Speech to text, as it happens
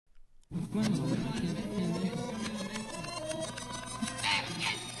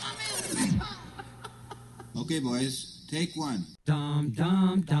Okay, boys, take one. Dum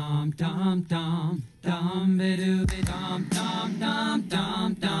dum dum dum dum dum be doo be dum dum dum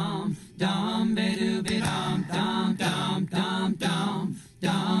dum dum dum be doo be dum dum dum dum dum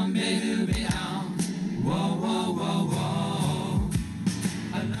dum be doo be dum. Whoa whoa whoa whoa.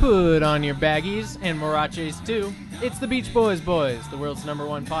 Put on your baggies and Maraches too. It's the Beach Boys, the world's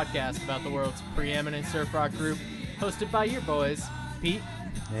 #1 podcast about the world's preeminent surf rock group, hosted by your boys, Pete.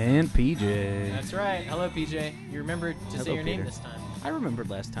 And PJ. That's right. Hello, PJ. You remembered to say your name Peter. this time. I remembered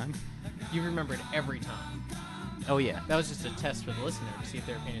last time. You remembered every time. Oh, yeah. That was just a test for the listener to see if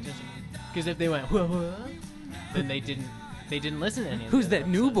they were paying attention. Because if they went, whoa, then they didn't listen to any of Who's the that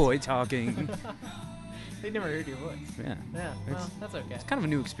other new episodes. boy talking? They never heard your voice. Yeah. Yeah, well, that's okay. It's kind of a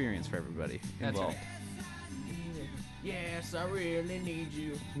new experience for everybody That's involved. right. Yes, I really need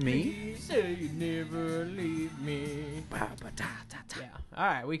you. Me? Please say you never leave me. Yeah. All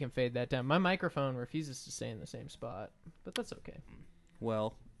right, we can fade that down. My microphone refuses to stay in the same spot, but that's okay.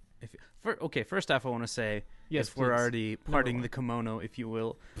 Well, first off, I want to say, Yes, if we're please. already parting the kimono, if you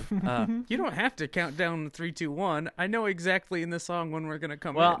will, you don't have to count down 3, 2, 1. I know exactly in the song when we're going to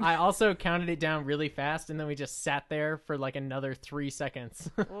come Well, in. I also counted it down really fast, and then we just sat there for like another 3 seconds.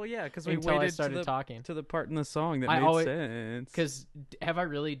 Well, yeah, because we Until I waited started talking. to the part in the song that I made always- sense. Because have I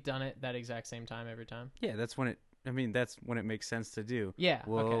really done it that exact same time every time? Yeah, that's when it makes sense to do. Yeah.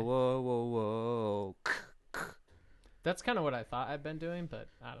 Whoa, Okay. whoa, whoa, whoa. That's kind of what I thought I'd been doing, but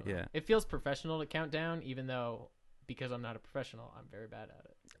I don't know. Yeah. It feels professional to count down, even though because I'm not a professional, I'm very bad at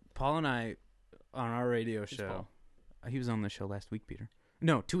it. Paul and I, on our radio Who's show, Paul? he was on the show last week, Peter.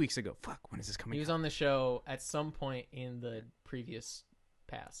 No, 2 weeks ago. Fuck, when is this coming He was out? on the show at some point in the previous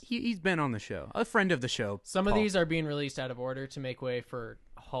past. He's been on the show. A friend of the show. Some of Paul. these are being released out of order to make way for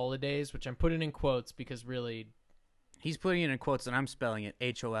holidays, which I'm putting in quotes because really, He's putting it in quotes, and I'm spelling it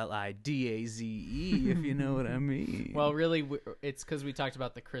HOLIDAZE, if you know what I mean. well, really, it's because we talked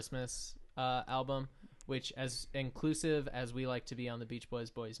about the Christmas album, which as inclusive as we like to be on the Beach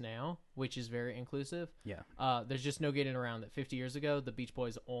Boys now, which is very inclusive. yeah. There's just no getting around that 50 years ago, the Beach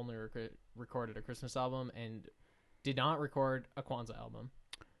Boys only recorded a Christmas album and did not record a Kwanzaa album.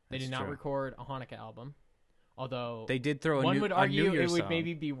 They That's did not true. record a Hanukkah album. Although They did throw one a new, would a argue New it Year's would song.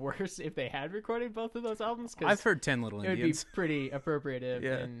 maybe be worse if they had recorded both of those albums. 'Cause I've heard 10 Little it would be Indians. pretty appropriative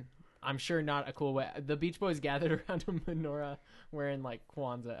Yeah. and I'm sure not a cool way. The Beach Boys gathered around a menorah wearing like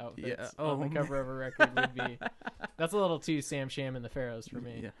Kwanzaa outfits Yeah. on the Oh, cover of a record would be. That's a little too Sam Sham and the Pharaohs for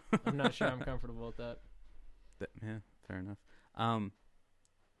me. Yeah. I'm not sure I'm comfortable with that. Yeah, fair enough.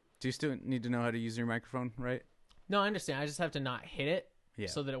 Do you still need to know how to use your microphone, right? No, I understand. I just have to not hit it Yeah.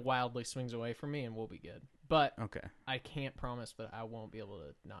 so that it wildly swings away from me and we'll be good. But Okay. I can't promise that I won't be able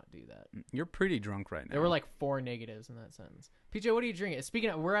to not do that. You're pretty drunk right now. There were like 4 negatives in that sentence. PJ, what are you drinking? Speaking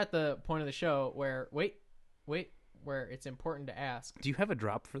of, we're at the point of the show where, wait, where it's important to ask, Do you have a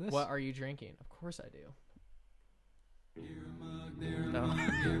drop for this? what are you drinking? Of course I do.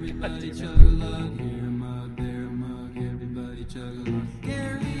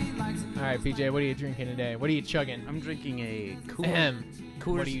 All right, PJ, what are you drinking today? What are you chugging? I'm drinking a Coors. Ahem.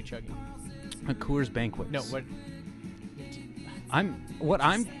 Coors. What are you chugging? A Coors Banquet. No, what?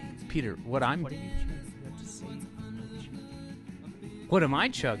 Peter. What I'm. What are you chugging? You have to say What am I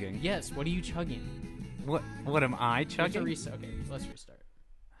chugging? yes. What are you chugging? What am I chugging? Okay, let's restart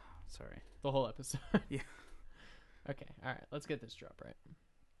Sorry. the whole episode. Yeah. Okay. All right. Let's get this drop right.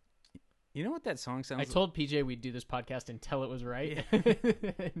 You know what that song sounds I told PJ we'd do this podcast until it was right.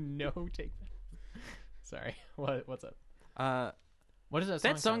 No take back. Sorry. What's up? What is that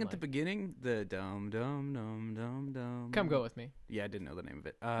song? That song sound at the like? beginning, the dum dum dum dum dum. Come go with me. Yeah, I didn't know the name of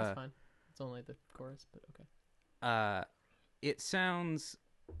it. That's fine. It's only the chorus, but okay. It sounds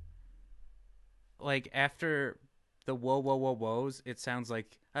like after the whoa whoa whoa whoas, it sounds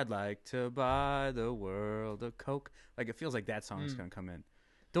like I'd like to buy the world a Coke. Like it feels like that song is gonna come in.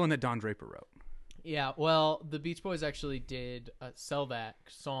 The one that Don Draper wrote. Yeah, well, the Beach Boys actually did sell that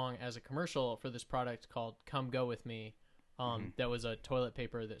song as a commercial for this product called "Come Go With Me." That was a toilet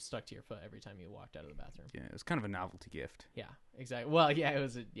paper that stuck to your foot every time you walked out of the bathroom. Yeah, it was kind of a novelty gift. Yeah, exactly. Well, yeah, it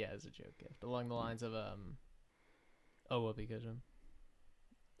was a joke gift along the lines of oh, whoopee cushion.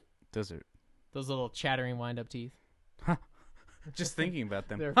 Desert. Those little chattering wind-up teeth. Just thinking about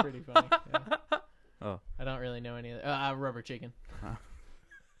them. They're pretty funny. Yeah. Oh. I don't really know any other. Rubber chicken.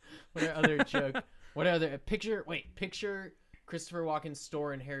 What are other joke? What other picture Christopher Walken's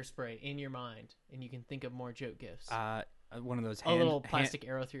store and hairspray in your mind, and you can think of more joke gifts. one of those A little plastic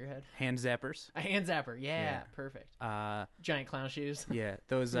arrow through your head. hand zappers. A hand zapper. Yeah, Yeah. perfect. Uh, Giant clown shoes. yeah,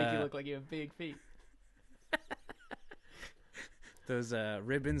 those Make you look like you have big feet. those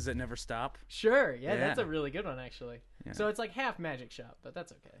ribbons that never stop. Sure. Yeah, that's Yeah. a really good one, actually. Yeah. So it's like half magic shop, but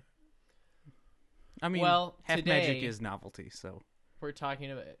that's okay. I mean, Well, half magic today- is novelty. So We're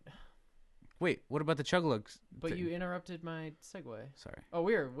talking about wait, what about the Chuglugs? But thing? you interrupted my segue. Sorry, Oh,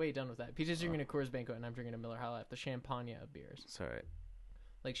 we're way done with that. PJ's drinking a Coors Banquet, and I'm drinking a Miller High Life, the champagne of beers. sorry.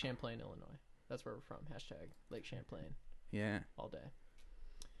 Lake Champlain, Illinois. That's where we're from. Hashtag Lake Champlain Yeah, all day.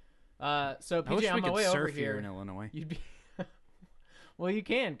 So I wish PJ, we on my could way over surf here here, in Illinois. you'd be. Well, you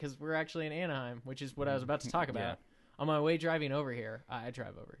can, because we're actually in Anaheim, which is what I was about to talk about. Yeah. On my way driving over here, I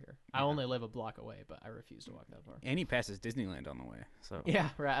drive over here. I only live a block away, but I refuse to walk that far. And he passes Disneyland on the way. So Yeah,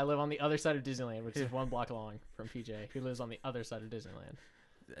 right. I live on the other side of Disneyland, which is 1 block long from PJ, who lives on the other side of Disneyland.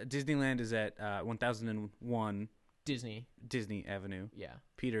 Disneyland is at 1001 Disney, Disney Avenue. yeah.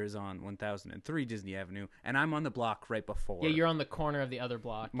 Peter is on 1003 Disney Avenue, and I'm on the block right before. Yeah, you're on the corner of the other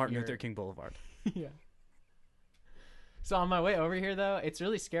block. Martin You're- Luther King Boulevard. Yeah. So on my way over here, though, it's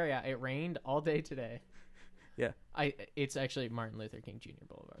really scary out. It rained all day today. Yeah. It's actually Martin Luther King Jr.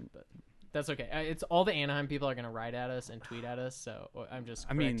 Boulevard, but that's okay. It's all the Anaheim people are gonna write at us and tweet at us, so I'm just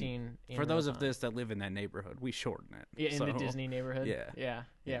I mean, correcting. in For real those of time. this that live in that neighborhood, we shorten it. Yeah, in the So, Disney neighborhood. Yeah. yeah.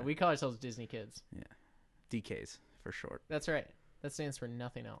 Yeah. We call ourselves Disney kids. DKs for short. That's right. That stands for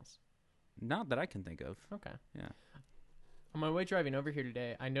nothing else. Not that I can think of. Okay. Yeah. On my way driving over here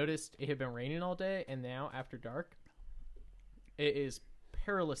today, I noticed it had been raining all day, and now after dark, it is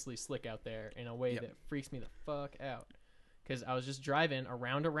perilously slick out there in a way Yep. that freaks me the fuck out. Because I was just driving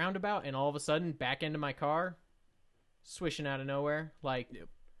around a roundabout, and all of a sudden, back into my car, swishing out of nowhere. Like, Yep.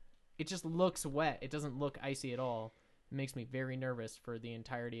 it just looks wet. It doesn't look icy at all. It makes me very nervous for the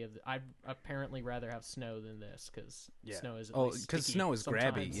entirety of I'd apparently rather have snow than this, because Yeah. snow is at Oh, least because sticky snow is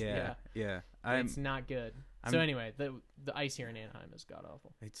grabby. sometimes. Yeah. Yeah. It's not good. I'm- So anyway, the ice here in Anaheim is god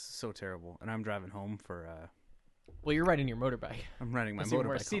awful. It's so terrible. And I'm driving home for. Well, you're riding your motorbike. I'm riding my That's even motorbike.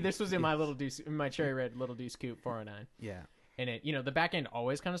 worse. See, home. this was in my little Deuce, in my cherry red little Deuce Coupe 409, Yeah. and it, the back end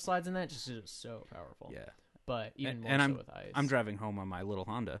always kind of slides in that, just 'cause it's so powerful. Yeah. But even And- more and so I'm- with ice. I'm driving home on my little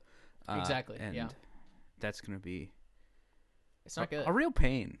Honda. Exactly, And yeah. that's gonna be It's not good. a real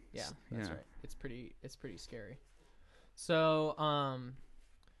pain. Yeah, that's right. It's pretty scary. So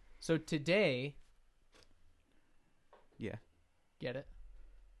so today, Yeah. get it?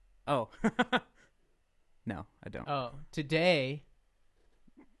 Oh. No, I don't. Oh, today.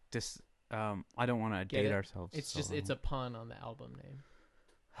 Just I don't want to Get date it? ourselves. It's so just it's a pun on the album name.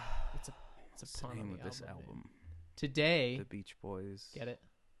 It's a What's the pun on name the of this album name. album? Today, The Beach Boys. get it?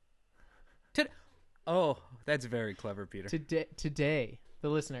 Oh, that's very clever, Peter. Today, the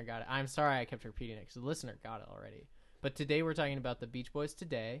listener got it. I'm sorry I kept repeating it because the listener got it already. But today we're talking about the Beach Boys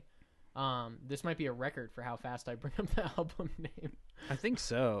today. This might be a record for how fast I bring up the album name. I think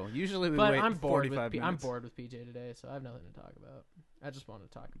so. Usually we But wait I'm bored 45 with I'm minutes. bored with PJ today, so I have nothing to talk about. I just want to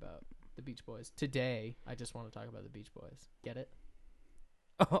talk about the Beach Boys today. I just want to talk about the Beach Boys. Get it?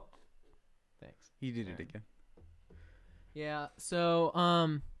 Oh, Thanks. you did it Alright. again. Yeah. So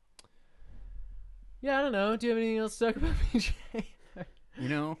yeah, I don't know. Do you have anything else to talk about, PJ? You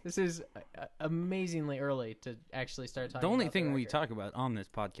know, This is amazingly early to actually start talking. the only about thing the we record. talk about on this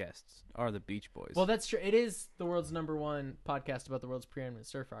podcast are the Beach Boys. Well, that's true. It is the world's #1 podcast about the world's preeminent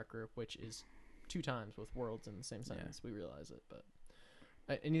surf rock group, which is 2 times with worlds in the same sentence. We realize it, but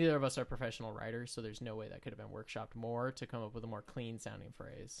and neither of us are professional writers, so there's no way that could have been workshopped more to come up with a more clean sounding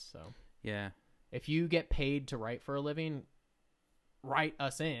phrase. So yeah. if you get paid to write for a living, write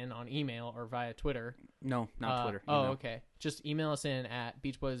us in on email or via Twitter. No, not Twitter. Oh, email. okay. Just email us in at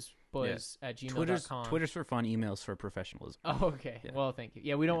beachboysboys@gmail.com. Twitter's for fun. Emails for professionalism. Oh, okay. Yeah. Well, thank you.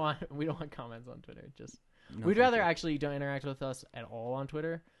 Yeah, we don't want comments on Twitter. Just No, we'd thank rather you. actually you don't interact with us at all on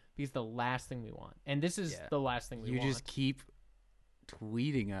Twitter, because the last thing we want, and this is Yeah. the last thing we You want. just keep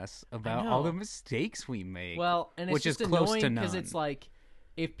tweeting us about all the know. mistakes we make. Well, and it's which is just close to annoying because none. it's like,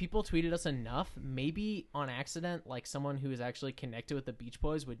 if people tweeted us enough, maybe on accident, like someone who is actually connected with the Beach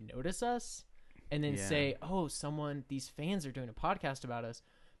Boys would notice us and then Yeah. say, oh, these fans are doing a podcast about us.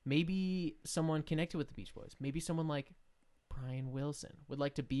 Maybe someone connected with the Beach Boys. Maybe someone like Brian Wilson would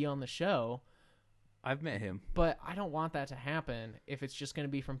like to be on the show. I've met him. But I don't want that to happen if it's just going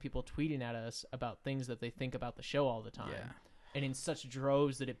to be from people tweeting at us about things that they think about the show all the time. Yeah. And in such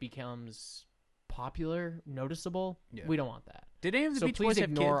droves that it becomes popular, noticeable. Yeah. We don't want that. Did any of the So Beach please Boys have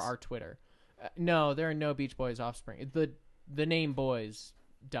ignore kids? our Twitter. No, there are no Beach Boys offspring. The name Boys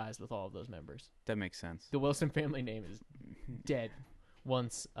dies with all of those members. That makes sense. The Wilson family name is dead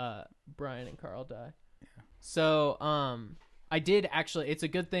once Brian and Carl die. So, I did actually. It's a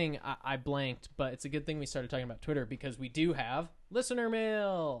good thing I blanked, but it's a good thing we started talking about Twitter because we do have listener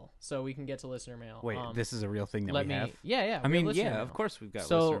mail, so we can get to listener mail. Wait, this is a real thing that let we me. have? Yeah. I we have mean, listener yeah, mail. of course we've got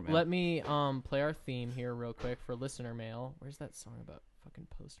So listener mail. let me play our theme here real quick for listener mail. Where's that song about fucking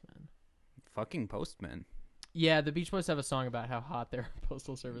postmen? Fucking postman. Yeah, the Beach Boys have a song about how hot their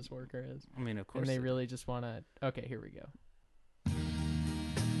postal service worker is, I mean, of course. and they really just want to. Okay, here we go.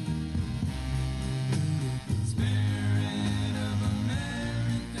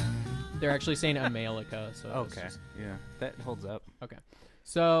 They're actually saying America, so it's Okay. just- Yeah, that holds up. okay.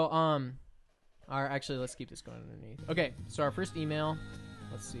 So actually let's keep this going underneath. Okay, so our first email,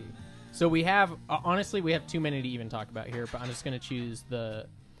 let's see. So we have honestly we have too many to even talk about here, but I'm just gonna choose the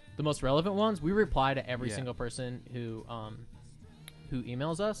most relevant ones. We reply to every Yeah. single person who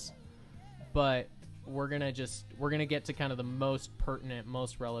emails us, but we're gonna get to kind of the most pertinent,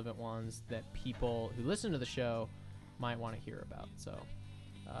 most relevant ones that people who listen to the show might want to hear about. So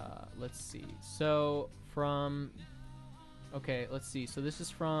let's see. So let's see. So this is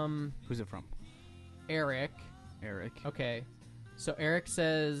from Who's it from? Eric. Eric. Okay. So Eric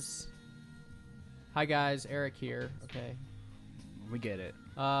says, "Hi guys, Eric here." Okay. We get it.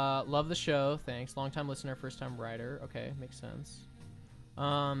 Love the show. Thanks. Long time listener, first time writer. Okay, makes sense.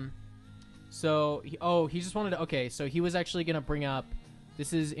 So he just wanted to. Okay, so he was actually gonna bring up.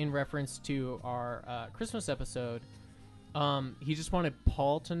 This is in reference to our Christmas episode. He just wanted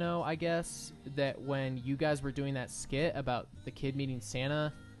Paul to know, I guess, that when you guys were doing that skit about the kid meeting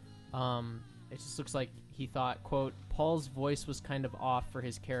Santa, it just looks like he thought, quote, Paul's voice was kind of off for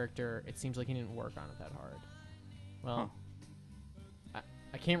his character. It seems like he didn't work on it that hard. Well,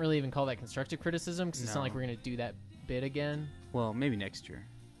 I can't really even call that constructive criticism because it's not like No. we're going to do that bit again. Well, maybe next year.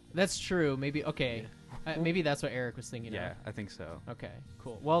 That's true. Maybe, okay. Maybe that's what Eric was thinking Yeah, of. I think so. Okay,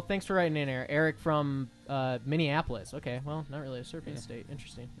 cool. Well, thanks for writing in, Eric. Eric from Minneapolis. Okay, well, not really a surfing state.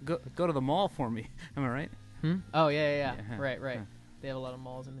 Interesting. Go to the mall for me. Am I right? Oh, yeah. Yeah. Right. Yeah. They have a lot of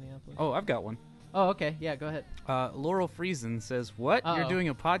malls in Minneapolis. Oh, I've got one. Oh, okay. Yeah, go ahead. Laurel Friesen says, "What? You're Uh-oh. doing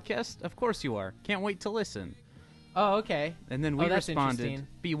a podcast? Of course you are. Can't wait to listen." Oh, okay. And then we that's responded, interesting.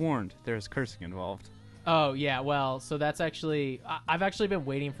 "Be warned, there's cursing involved." Oh, yeah. Well, so that's actually... I've actually been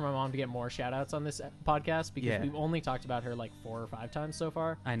waiting for my mom to get more shout-outs on this podcast because Yeah. we've only talked about her like 4 or 5 times so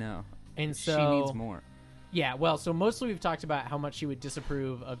far. I know. And She so... needs more. Yeah, well, so mostly we've talked about how much she would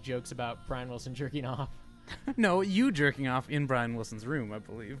disapprove of jokes about Brian Wilson jerking off. No, you jerking off in Brian Wilson's room, I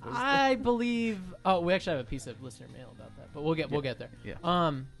believe. was the- I believe... Oh, we actually have a piece of listener mail about that, but we'll get there.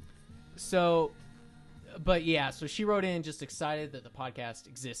 Yeah. So... But yeah, so she wrote in just excited that the podcast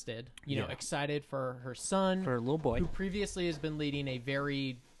existed. You know, Yeah. excited for her son, For a little boy. who previously has been leading a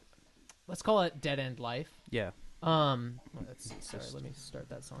very, let's call it dead end life. Yeah. Let's see, sorry, let me start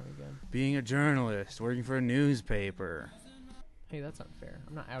that song again. Being a journalist, working for a newspaper. Hey, that's unfair.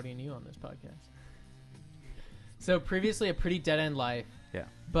 I'm not outing you on this podcast. So previously a pretty dead end life, Yeah.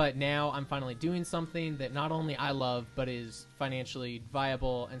 but now I'm finally doing something that not only I love, but is financially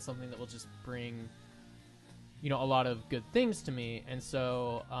viable and something that will just bring, you know, a lot of good things to me. And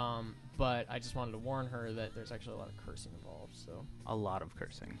so, but I just wanted to warn her that there's actually a lot of cursing involved. So, A lot of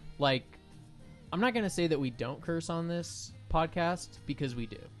cursing. like, I'm not going to say that we don't curse on this podcast because we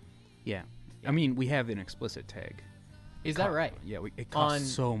do. Yeah. I mean, we have an explicit tag. Is that right? Yeah, it costs On-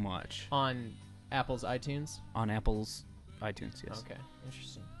 so much. On Apple's iTunes? On Apple's iTunes, yes. Okay,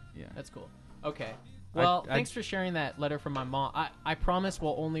 interesting. Yeah. That's cool. Okay. Well, I- thanks for sharing that letter from my mom. I promise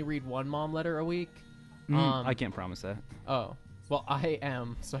we'll only read one mom letter a week. I can't promise that. Oh, well, I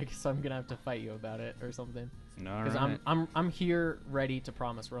am, so I guess I'm gonna have to fight you about it or something. No, Because I'm here ready to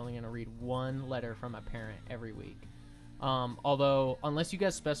promise we're only gonna read one letter from a parent every week. Although unless you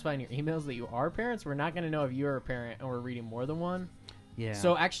guys specify in your emails that you are parents, we're not gonna know if you're a parent and we're reading more than one. Yeah.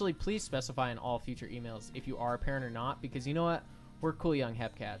 So actually, please specify in all future emails if you are a parent or not, because you know what, we're cool young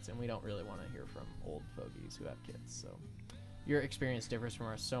hepcats and we don't really want to hear from old fogies who have kids. So your experience differs from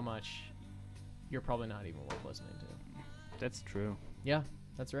ours so much. You're probably not even worth listening to. That's true. Yeah,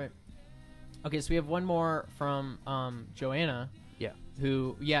 that's right. Okay, so we have one more from Joanna. Yeah.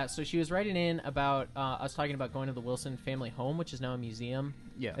 Who, so she was writing in about us talking about going to the Wilson family home, which is now a museum.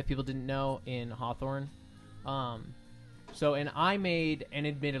 Yeah. If people didn't know, in Hawthorne. And I made, and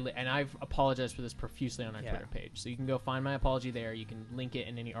admittedly, and I've apologized for this profusely on our Twitter page. So you can go find my apology there. You can link it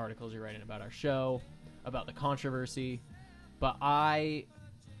in any articles you're writing about our show, about the controversy. But I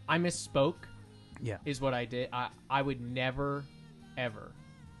misspoke. Yeah. Is what I did. I would never, ever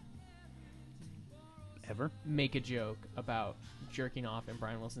make a joke about jerking off in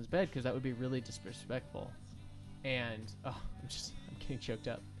Brian Wilson's bed, because that would be really disrespectful. And I'm getting choked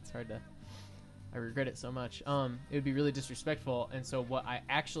up. It's hard to I regret it so much. It would be really disrespectful. And so what I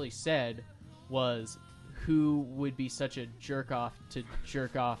actually said was, who would be such a jerk off to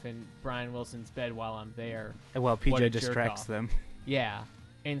jerk off in Brian Wilson's bed while I'm there? Well, What a PJ distracts jerk-off. them. Yeah.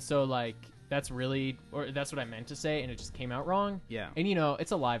 And so like that's what I meant to say, and it just came out wrong. Yeah. And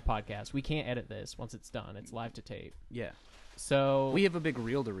it's a live podcast. We can't edit this once it's done. It's live to tape. Yeah. So We have a big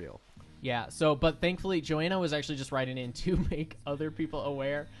reel to reel. yeah. So but thankfully Joanna was actually just writing in to make other people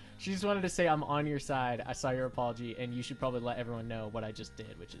aware. She just wanted to say, I'm on your side. I saw your apology, and you should probably let everyone know what I just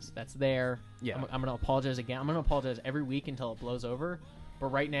did, which is that's there. Yeah. I'm going to apologize again. I'm going to apologize every week until it blows over. But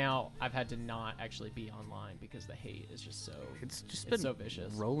right now, I've had to not actually be online because the hate is just so It's just it's been so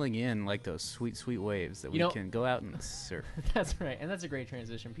vicious. rolling in like those sweet, sweet waves that we know- can go out and surf. That's right, and that's a great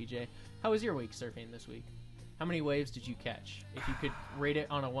transition, PJ. How was your week surfing this week? How many waves did you catch? If you could rate it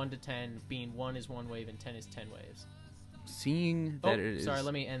on a 1 to 10, being 1 is 1 wave and 10 is 10 waves. Seeing that it is... Sorry,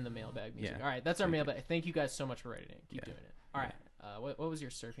 let me end the mailbag music. Yeah. All right, that's our Thank you. mailbag. Thank you guys so much for writing it. Keep Yeah. doing it. All right, what was your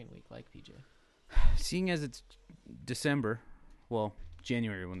surfing week like, PJ? Seeing as it's December, well,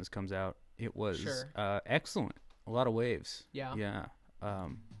 January when this comes out, it was Sure. excellent. A lot of waves. Yeah. Yeah.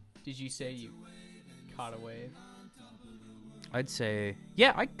 Did you say you caught a wave? I'd say,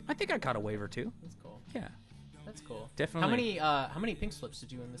 yeah, I think I caught a wave or two. That's cool. Yeah. That's cool. Definitely. How many pink slips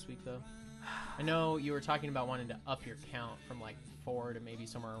did you win this week, though? I know you were talking about wanting to up your count from like 4 to maybe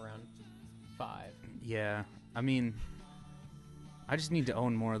somewhere around 5. Yeah. I mean, I just need to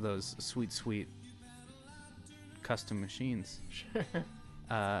own more of those sweet, sweet custom machines.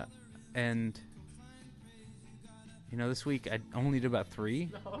 Sure. And this week I only did about 3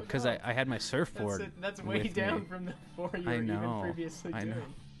 Oh, because no. I had my surfboard. That's way with down me. from the 4 you I were know, even previously I doing. know.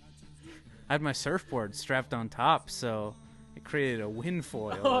 I had my surfboard strapped on top, so it created a wind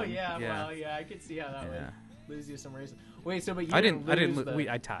foil. Oh and- yeah, well yeah, I could see how that Yeah. would lose you some races. Wait, so but you I didn't didn't. lose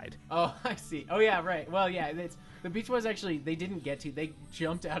the... I tied. Oh, I see. Oh yeah, right. Well, yeah, it's the Beach Boys actually they didn't get to. They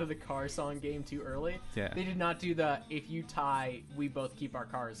jumped out of the car song game too early. Yeah. They did not do the if you tie, we both keep our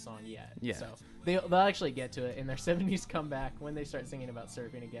cars song yet. Yeah. So they'll actually get to it in their 70s comeback when they start singing about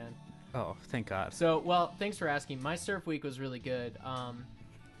surfing again. Oh, thank God. So, well, thanks for asking. My surf week was really good.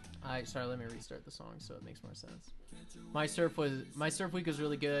 Sorry, let me restart the song so it makes more sense. My surf week was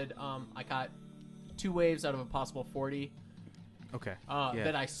really good. I caught 2 waves out of a possible 40 Okay.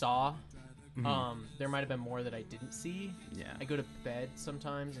 that I saw. Mhm. There might have been more that I didn't see. Yeah. I go to bed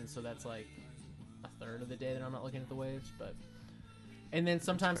sometimes, and so that's like a third of the day that I'm not looking at the waves. And then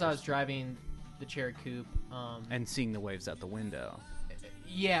sometimes I was driving the Cherry Coupe. And seeing the waves out the window.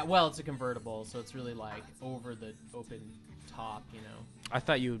 Yeah, well, it's a convertible, so it's really like over the open top, I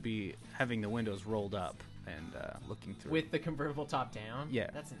thought you would be having the windows rolled up and looking through. with the convertible top down. Yeah.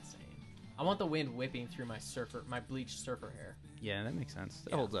 That's insane. I want the wind whipping through my bleached surfer hair. Yeah, that makes sense.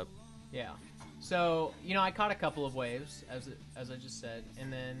 That Yeah. holds up. Yeah. So, I caught a couple of waves, as I just said.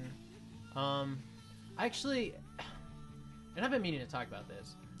 And then, actually, and I've been meaning to talk about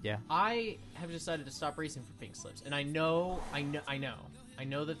this. Yeah. I have decided to stop racing for pink slips. And I know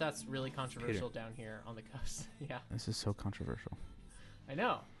that that's really controversial down here on the coast. Yeah, This is so controversial. I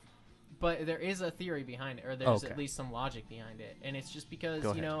know. But there is a theory behind it, or there's Okay. at least some logic behind it. And it's just because,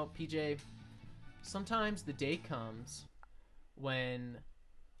 Go ahead. PJ, sometimes the day comes when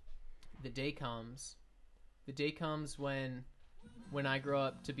when I grow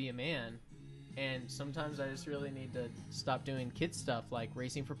up to be a man, and sometimes I just really need to stop doing kid stuff like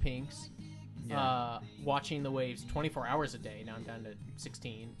racing for pinks, watching the waves 24 hours a day. Now I'm down to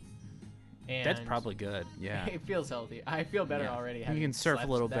 16. And That's probably good. Yeah. it feels healthy. I feel better Yeah. already. You having can surf a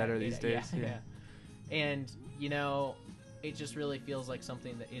slept little that better eight- these days, Yeah, yeah. yeah. And it just really feels like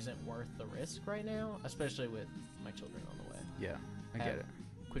something that isn't worth the risk right now, especially with my children on the way. Yeah. I have get it.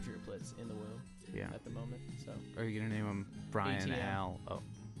 Quadruplets in the womb Yeah. at the moment. So Are you gonna name them Brian, ATM. Al? Oh.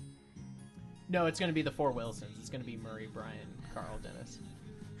 no, it's going to be the 4 Wilsons. It's going to be Murray, Brian, Carl, Dennis.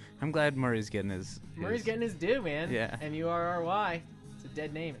 I'm glad Murray's getting his. Murray's getting his due, man. Yeah. MURRY. It's a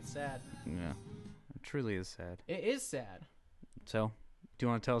dead name. It's sad. Yeah. It truly is sad. It is sad. So, do you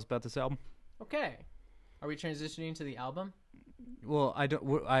want to tell us about this album? Okay. Are we transitioning to the album? Well, I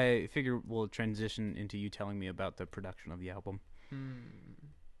don't. I figure we'll transition into you telling me about the production of the album.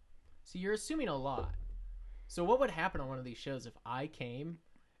 So you're assuming a lot. So what would happen on one of these shows if I came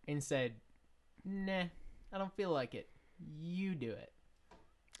and said, nah, I don't feel like it. You do it.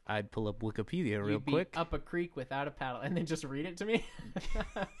 I'd pull up Wikipedia real You'd be quick. up a creek without a paddle and then just read it to me?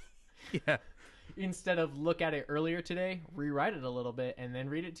 Yeah. Instead of look at it earlier today, rewrite it a little bit, and then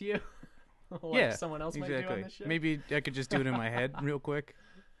read it to you? Like Yeah. someone else might do on this show? Maybe I could just do it in my head real quick.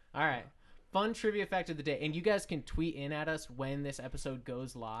 All right. fun trivia fact of the day, and you guys can tweet in at us when this episode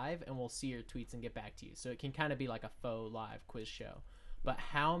goes live, and we'll see your tweets and get back to you. So it can kind of be like a faux live quiz show. But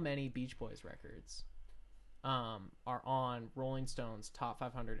how many Beach Boys records are on Rolling Stone's top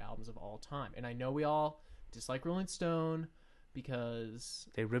 500 albums of all time? And I know we all dislike Rolling Stone because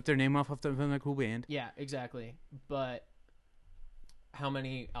They ripped their name off of the cool band. yeah, exactly. But how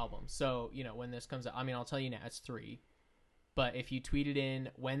many albums? So when this comes out, I mean, I'll tell you now, it's 3. But if you tweeted in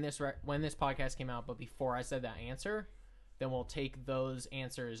when this podcast came out, but before I said that answer, then we'll take those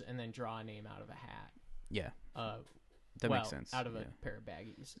answers and then draw a name out of a hat. Yeah. That makes sense. Out of a Yeah. pair of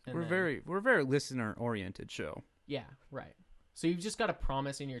baggies. And We're then- a very listener oriented show. Yeah, right. So you've just got to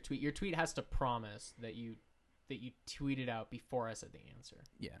promise in your tweet. Your tweet has to promise that you tweeted out before I said the answer,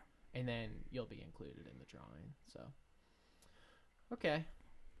 Yeah. and then you'll be included in the drawing. So, okay.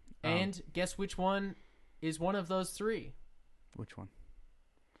 Um, And guess which one is one of those 3 Which one?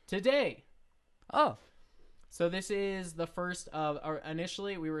 today? Oh. So this is the first of. Or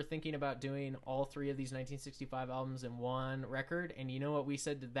initially, we were thinking about doing all 3 of these 1965 albums in one record, and you know what we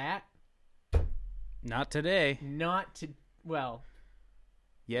said to that? Not today. Not to. Well,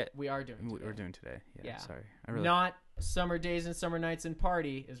 Yet. we are doing. Today. We're doing today. Yeah. Yeah. Sorry. I really. Not summer days and summer nights and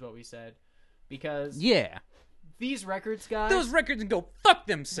party is what we said, because Yeah. these records, guys. Those records can go fuck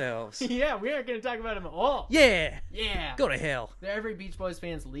themselves. Yeah, we aren't going to talk about them at all. Yeah. Yeah. Go to hell. They're every Beach Boys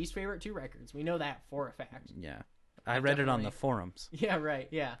fan's least favorite 2 records. We know that for a fact. Yeah. I read it on the definitely- forums. Yeah, right.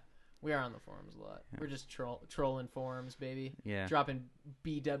 Yeah. We are on the forums a lot. We're just trolling forums, baby. Yeah. Dropping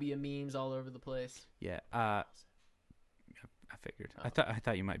BW memes all over the place. Yeah. I figured. I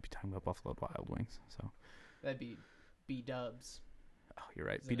thought you might be talking about Buffalo Wild Wings. So. That'd be B-dubs. Oh, you're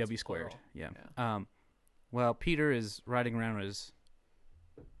right. Isn't it BW squared. plural? Yeah. Well, Peter is riding around with his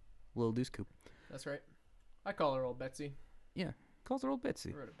little deuce coupe. That's right. I call her Old Betsy. Yeah. Calls her old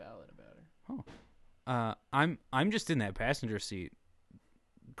Betsy. I wrote a ballad about her. I'm just in that passenger seat,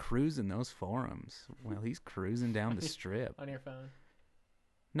 cruising those forums. Well, he's cruising down the strip. On your phone.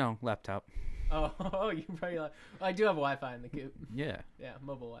 No, laptop. Oh, you probably like. I do have Wi-Fi in the coupe. Yeah. Yeah,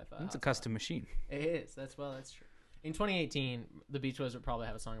 mobile Wi-Fi. It's a custom machine. It is. That's true. In 2018, the Beach Boys would probably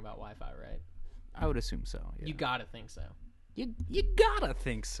have a song about Wi-Fi, right? I would assume so. Yeah. You gotta think so. You gotta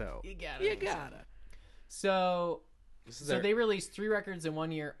think so. You gotta. You think so. gotta. So This is So our- they released 3 records in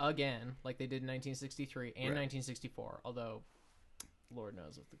one year again, like they did in 1963 and Right. 1964. Although, Lord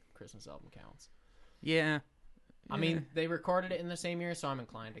knows if the Christmas album counts. Yeah. I mean, they recorded it in the same year, so I'm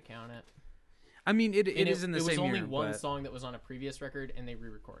inclined to count it. I mean, it And is in the same year. It was only one but- song that was on a previous record, and they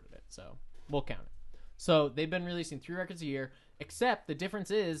re-recorded it, so we'll count it. So they've been releasing 3 records a year, except the difference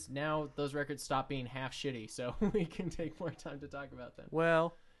is now those records stop being half shitty, so we can take more time to talk about them.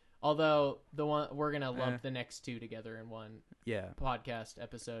 Well, Although the one we're gonna lump the next 2 together in one yeah. podcast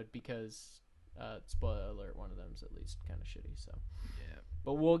episode because, spoiler alert, one of them's at least kind of shitty. So, Yeah.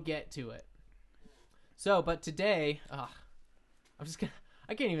 but we'll get to it. So, but today, I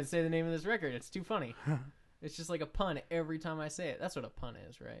can't even say the name of this record. It's too funny. It's just like a pun every time I say it. That's what a pun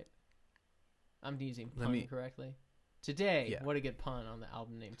is, right? I'm using pun correctly. Today, Yeah. what a good pun on the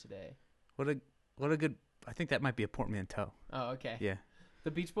album name Today. What a good. I think that might be a portmanteau. Oh, okay. Yeah.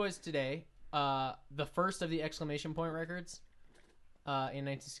 The Beach Boys Today, the first of the exclamation point records, in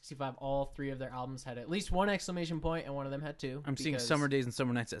 1965, all 3 of their albums had at least 1 exclamation point, and one of them had 2. I'm seeing because Summer Days and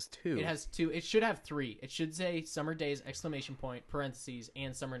Summer Nights as 2. It has 2. It should have 3. It should say Summer Days exclamation point parentheses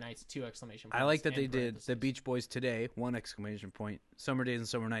and Summer Nights 2 exclamation points. I like that and they did parentheses. the Beach Boys Today 1 exclamation point, Summer Days and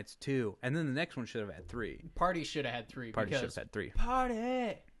Summer Nights 2, and then the next one should have had 3. Party should have had 3. Party should because have had 3.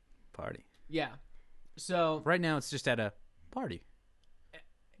 Party. Party. Yeah. So Right now it's just at a party.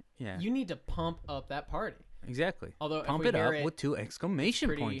 Yeah. you need to pump up that party. Exactly. Although if Pump we it hear up it, with 2 exclamation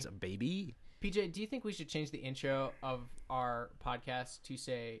pretty- points, baby. PJ, do you think we should change the intro of our podcast to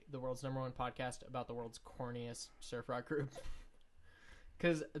say the world's #1 podcast about the world's corniest surf rock group?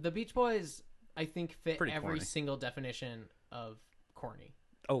 Because the Beach Boys, I think, fit Pretty every corny. single definition of corny.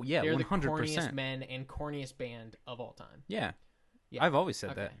 Oh yeah, They're 100%. the corniest men and corniest band of all time. Yeah. Yeah. I've always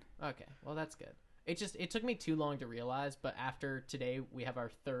said Okay. that. Okay. Well, that's good. It took me too long to realize, but after today, we have our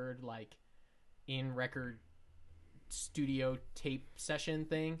 3rd in record studio tape session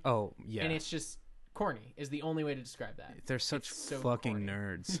thing. Oh, yeah. And it's just corny is the only way to describe that. They're such It's so fucking corny.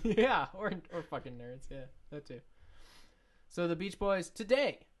 nerds. Yeah, or fucking nerds. Yeah, that too. So the Beach Boys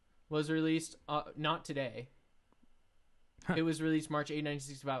Today was released. Not today. Huh. It was released March 8,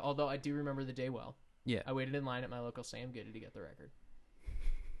 1965. Although I do remember the day well. Yeah. I waited in line at my local Sam Goody to get the record.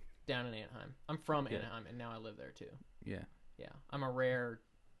 Down in Anaheim. I'm from Anaheim, and now I live there too. Yeah. Yeah, I'm a rare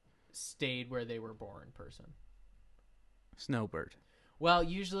stayed where they were born person. Snowbird. Well,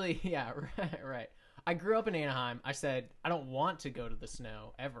 usually, yeah, right. I grew up in Anaheim. I said I don't want to go to the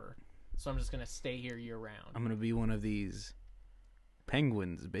snow ever, so I'm just gonna stay here year round. I'm gonna be one of these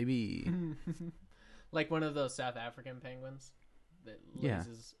penguins, baby. Like one of those South African penguins that Yeah.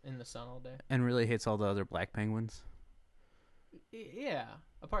 lazes in the sun all day. And really hates all the other black penguins. Yeah,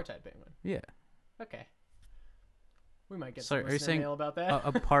 apartheid penguin. Yeah. Okay. We might get So some are you listener saying mail about that.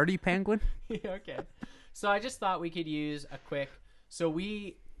 A party penguin? Yeah, okay. So I just thought we could use a quick. So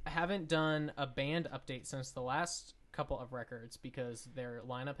we haven't done a band update since the last couple of records because their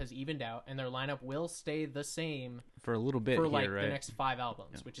lineup has evened out, and their lineup will stay the same For a little bit for here, like right? the next 5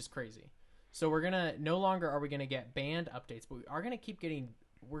 albums, which is crazy. So we're gonna no longer are we gonna get band updates, but we are gonna keep getting.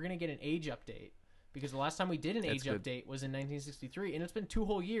 We're gonna get an age update because the last time we did an age good. update was in 1963, and it's been 2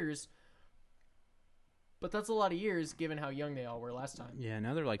 whole years. But that's a lot of years given how young they all were last time. Yeah,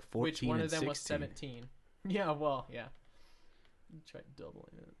 now they're like 14 Which one and of them 16. was 17? Yeah, well, yeah. Try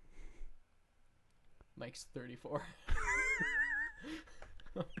doubling it. Mike's 34.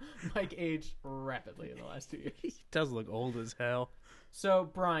 Mike aged rapidly in the last 2 years. He does look old as hell. So,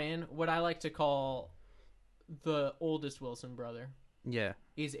 Brian, what I like to call the oldest Wilson brother, Yeah.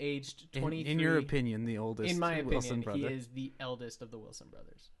 is aged 23. In your opinion, the oldest In my Wilson opinion, brother. he is the eldest of the Wilson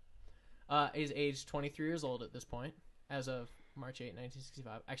brothers. Is aged 23 years old at this point, as of March 8,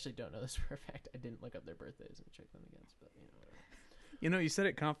 1965. I actually don't know this for a fact. I didn't look up their birthdays and check them against, but whatever. You know, you said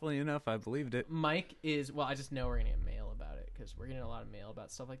it confidently enough. I believed it. Mike is, well, I just know we're going to get mail about it because we're getting a lot of mail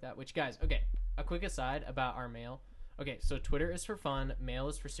about stuff like that. Which, guys, okay, a quick aside about our mail. Okay, so Twitter is for fun, mail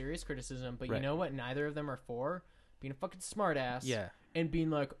is for serious criticism, but you Right. know what neither of them are for? Being a fucking smartass. Yeah. And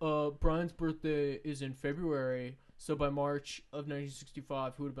being like, Brian's birthday is in February, so by March of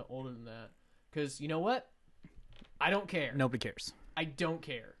 1965, who would have been older than that? Because you know what? I don't care. Nobody cares. I don't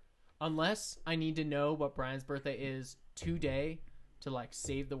care. Unless I need to know what Brian's birthday is today to, like,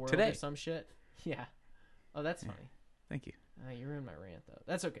 save the world Today. or some shit. Yeah. Oh, that's funny. Thank you. You ruined my rant, though.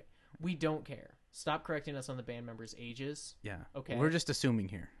 That's okay. We don't care. Stop correcting us on the band members' ages. Yeah. Okay. We're just assuming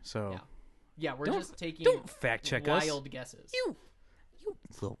here. So Yeah. Yeah, we're Don't- just taking don't fact check us. wild guesses. You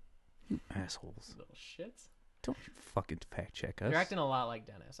assholes. Little shits. Don't fucking fact check us. You're acting a lot like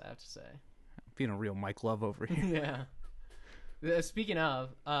Dennis, I have to say. Being a real Mike Love over here. Yeah. Speaking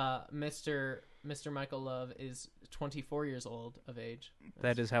of, Mr. Michael Love is 24 years old of age.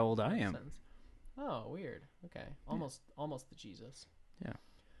 That is how old I am. Sense. Oh, weird. Okay. Almost the Jesus. Yeah.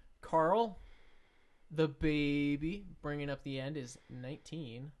 Carl, the baby, bringing up the end, is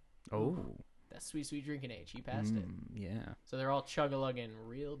 19. Oh. That's sweet, sweet drinking age. He passed it. Yeah. So they're all chug-a-lugging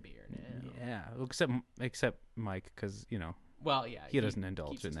real beer now. Yeah. Except Mike, because Well, yeah. he doesn't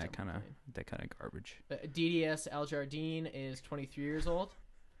indulge keeps in his that tongue kind of clean. garbage. DDS Al Jardine is 23 years old,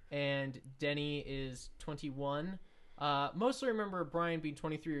 and Denny is 21. Mostly remember Brian being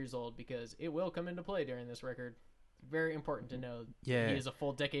 23 years old because it will come into play during this record. Very important to know. Yeah. He is a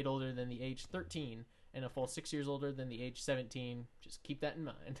full decade older than the age 13 and a full 6 years older than the age 17. Just keep that in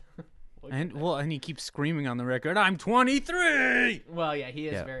mind. And he keeps screaming on the record, "I'm 23." Well, yeah, he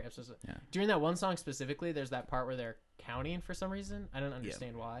is Yeah. very obsessive. Yeah. During that one song specifically, there's that part where they're counting for some reason. I don't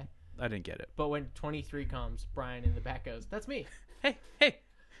understand why. I didn't get it. But when 23 comes, Brian in the back goes, "That's me." Hey,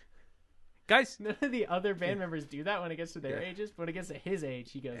 guys. None of the other band members do that when it gets to their ages, but when it gets to his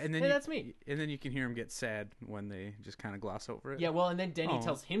age, he goes, And then "Hey, that's me." And then you can hear him get sad when they just kind of gloss over it. Yeah, well, and then Denny Oh.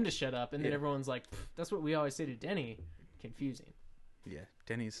 tells him to shut up, and then Yeah. everyone's like, "That's what we always say to Denny." Confusing. Yeah.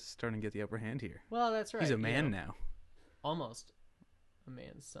 Denny's starting to get the upper hand here. Well, that's right. He's a you man know. now. Almost a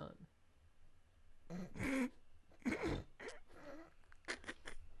man's son.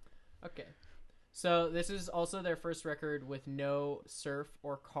 Okay. So this is also their first record with no surf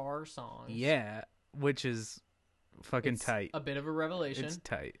or car songs. Yeah, which is fucking It's tight. a bit of a revelation. It's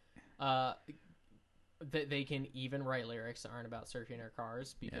tight. That they can even write lyrics that aren't about surfing or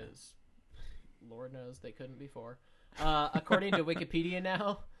cars because Lord knows they couldn't before. According to Wikipedia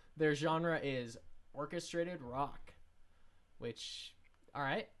now, their genre is orchestrated rock, which, all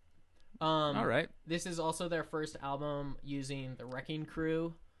right. All right. This is also their first album using the Wrecking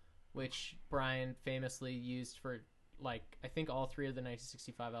Crew, which Brian famously used for, like, I think all 3 of the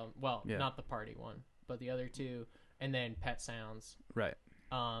 1965 albums. Well, Yeah. not the party one, but the other 2, and then Pet Sounds. Right.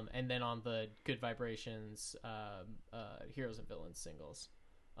 And then on the Good Vibrations, Heroes and Villains singles.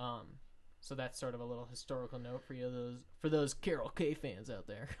 So that's sort of a little historical note for you, those Carol K fans out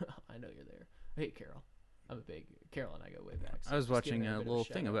there. I know you're there. I hate Carol. I'm a big Carol and I go way back. So I was just giving watching her a bit of little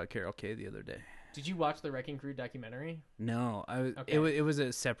shout thing out. about Carol K the other day. Did you watch the Wrecking Crew documentary? No, Okay. it was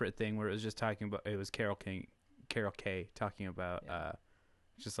a separate thing where it was just talking about it was Carol K talking about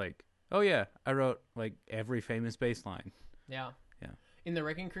just like, oh yeah, I wrote like every famous bass line. Yeah. Yeah. In the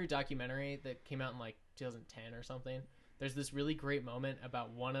Wrecking Crew documentary that came out in like 2010 or something, there's this really great moment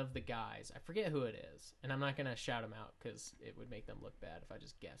about one of the guys. I forget who it is, and I'm not gonna shout him out because it would make them look bad if I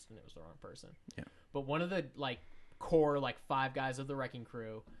just guessed and it was the wrong person. Yeah. But one of the like core like 5 guys of the Wrecking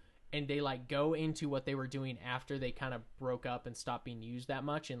Crew, and they like go into what they were doing after they kind of broke up and stopped being used that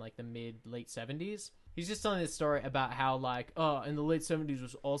much in like the late 70s. He's just telling this story about how like, oh, in the late 70s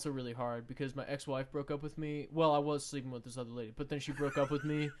was also really hard because my ex-wife broke up with me. Well, I was sleeping with this other lady, but then she broke up with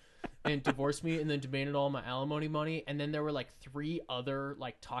me and divorced me and then demanded all my alimony money. And then there were like 3 other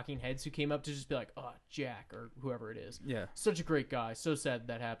like talking heads who came up to just be like, oh, Jack or whoever it is. Yeah. Such a great guy. So sad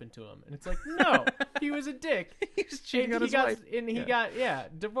that happened to him. And it's like, no, he was a dick. He was cheating on his got, wife. And he got,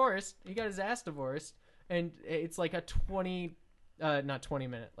 divorced. He got his ass divorced. And it's like a not 20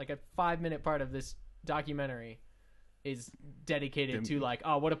 minute, like a 5-minute part of this documentary is dedicated to like,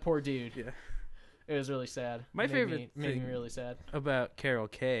 oh, what a poor dude. Yeah. It was really sad. My favorite made thing me really sad about Carol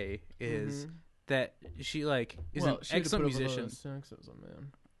Kay is that she like is well, an she had to excellent put up with a lot musician. of sexism,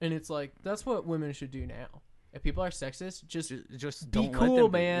 man. And it's like that's what women should do now. If people are sexist, just Just be don't cool,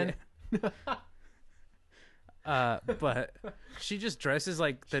 let them man. But she just dresses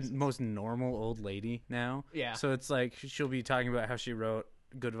like the most normal old lady now. Yeah. So it's like she'll be talking about how she wrote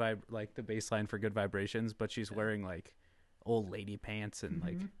Good Vibe, like the bass line for Good Vibrations, but she's wearing like old lady pants and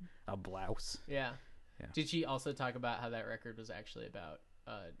like a blouse. Yeah. Yeah. Did she also talk about how that record was actually about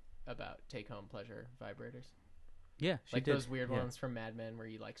take home pleasure vibrators? Yeah, she Like did. those weird Yeah. ones from Mad Men where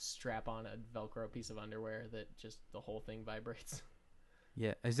you like strap on a Velcro piece of underwear that just the whole thing vibrates.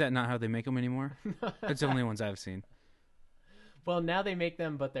 Yeah, is that not how they make them anymore? It's the only ones I've seen. Well, now they make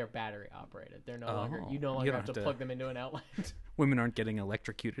them, but they're battery operated. They're no longer. You no you longer don't have to have to- plug them into an outlet. Women aren't getting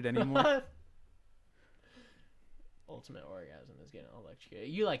electrocuted anymore. Ultimate orgasm is getting electrocuted.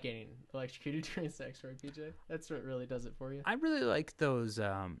 You like getting electrocuted during sex, right, PJ? That's what really does it for you. I really like those.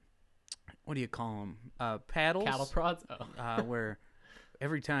 What do you call them? Paddles. Cattle prods. Oh, Where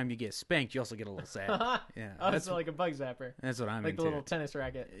every time you get spanked, you also get a little sad. Yeah, oh, that's so like a bug zapper, that's what I'm like into. the little tennis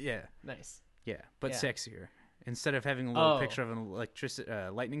racket. Yeah, Nice. yeah, but Yeah. sexier. Instead of having a little Oh. picture of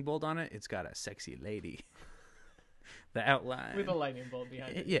an lightning bolt on it, it's got a sexy lady. The outline. With a lightning bolt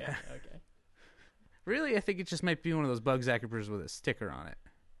behind it. Yeah. Okay. Really, I think it just might be one of those bug zappers with a sticker on it.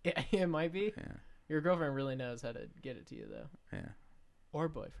 Yeah, it might be. Yeah, Your girlfriend really knows how to get it to you, though. yeah, Or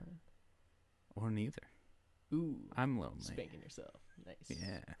boyfriend. or neither. Ooh. I'm lonely. Spanking yourself. Nice.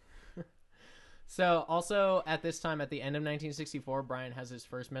 Yeah. So, also at this time, at the end of 1964, Brian has his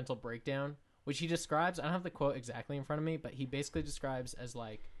first mental breakdown, which he describes. I don't have the quote exactly in front of me, but he basically describes as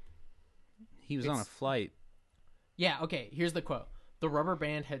like, He was on a It's- flight. yeah, okay, here's the quote. The rubber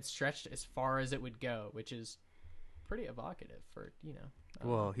band had stretched as far as it would go, which is pretty evocative for,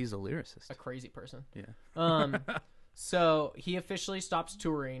 Well, he's a lyricist. a crazy person. Yeah. So he officially stops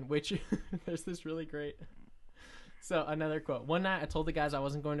touring, which there's this really great. So another quote. One night I told the guys I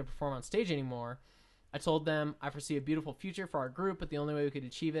wasn't going to perform on stage anymore. I told them I foresee a beautiful future for our group, but the only way we could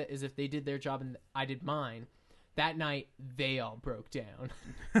achieve it is if they did their job and I did mine. That night, they all broke down.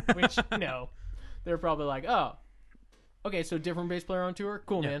 Which, they're probably like, oh, okay, so different bass player on tour?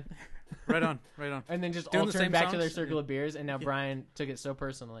 Cool, man. Right on, right on. And then just Doing all the turned same back to their songs? circle of beers, and now Brian took it so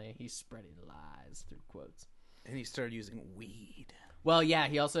personally, he's spreading lies through quotes. And he started using weed. Well, yeah,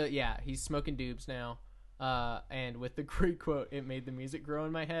 he's smoking doobs now. And with the great quote, it made the music grow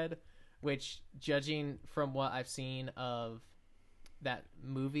in my head, which, judging from what I've seen of that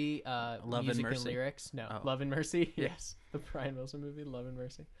movie, Love Music and and Mercy? Lyrics, no, Oh. Love and Mercy, yes, the Brian Wilson movie, Love and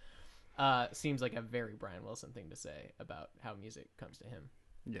Mercy, seems like a very Brian Wilson thing to say about how music comes to him.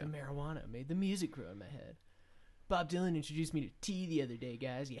 Yeah. The marijuana made the music grow in my head. Bob Dylan introduced me to tea the other day,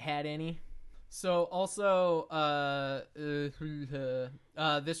 guys. You had any? So also,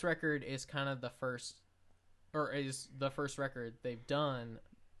 this record is kind of the first, or is the first record they've done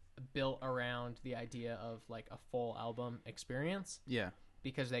built around the idea of like a full album experience, Yeah.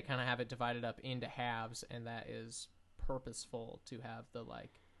 because they kind of have it divided up into halves, and that is purposeful to have the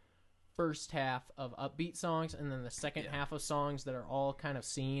like first half of upbeat songs and then the second half of songs that are all kind of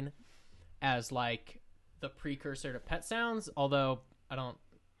seen as like the precursor to Pet Sounds, although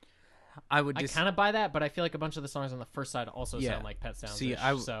I would I just kind of buy that, but I feel like a bunch of the songs on the first side also Yeah. sound like Pet Sounds. see.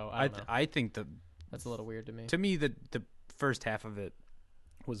 So I don't know. I think That's a little weird to me. to me the first half of it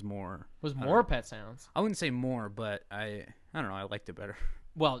was more. Was more Pet Sounds? I wouldn't say more, but I don't know. I liked it better.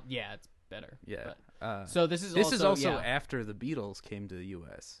 Well, yeah, it's better. Yeah. But, so this is This is also yeah. after the Beatles came to the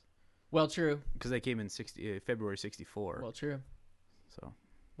U.S. Well, true. because they came in February '64. Well, true. So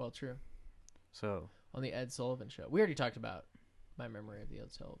Well, true. On the Ed Sullivan Show, we already talked about my memory of the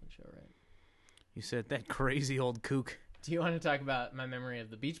Ed Sullivan Show, right? you said that crazy old kook. Do you want to talk about my memory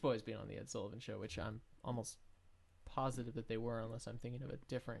of the Beach Boys being on the Ed Sullivan Show, which I'm almost positive that they were, unless I'm thinking of a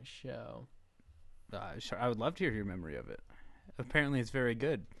different show. Sure, I would love to hear your memory of it. Apparently, it's very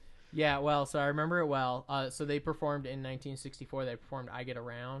good. Yeah, well, so I remember it well. So they performed in 1964. They performed "I Get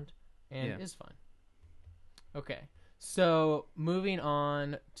Around," and Yeah. it's fun. Okay, so moving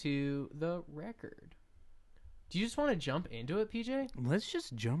on to the record. Do you just want to jump into it, PJ? Let's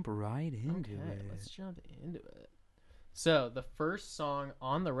just jump right into it. Let's jump into it. So the first song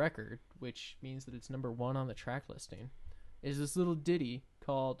on the record, which means that it's number 1 on the track listing, is this little ditty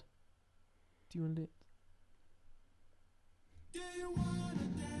called "Do You Want to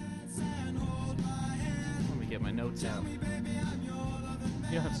Dance?" Let me get my notes out. You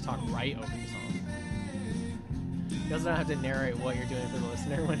don't have to talk right over the song. You also don't have to narrate what you're doing for the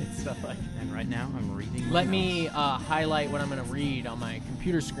listener when it's stuff like. And right now, I'm reading. Let me highlight what I'm going to read on my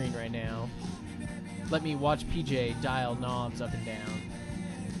computer screen right now. Let me watch PJ dial knobs up and down.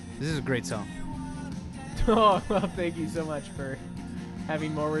 This is a great song. Oh, well, thank you so much for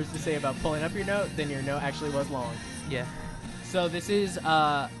having more words to say about pulling up your note than your note actually was long. Yeah. So this is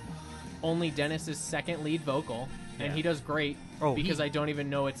only Dennis's second lead vocal, and Yeah. he does great because I don't even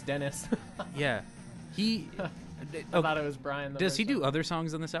know it's Dennis. Yeah. He. I thought it was Brian. Does he do other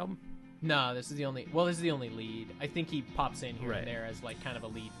songs on this album? No, this is the only. Well, this is the only lead. I think he pops in here Right. and there as like kind of a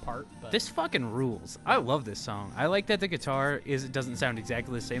lead part. But This fucking rules. I love this song. I like that the guitar doesn't sound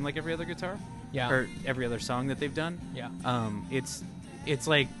exactly the same like every other guitar. Yeah. Or every other song that they've done. Yeah. It's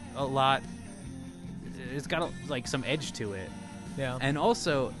like a lot. It's got like some edge to it, Yeah. and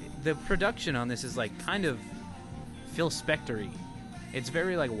also the production on this is like kind of Phil Spector-y. It's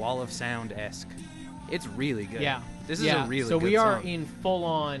very like Wall of Sound esque. It's really good. Yeah. This is yeah. a really so good we are song. in full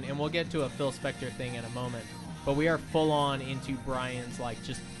on, and we'll get to a Phil Spector thing in a moment. But we are full on into Brian's like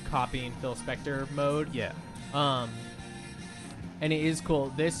just copying Phil Spector mode. Yeah. And it is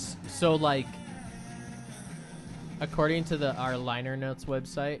cool. This so like according to our liner notes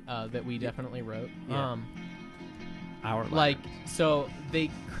website that we definitely wrote. Yeah. Our Like so they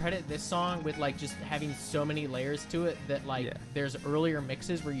credit this song with like just having so many layers to it that like Yeah. there's earlier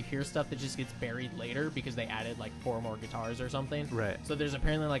mixes where you hear stuff that just gets buried later because they added like 4 more guitars or something. Right. So there's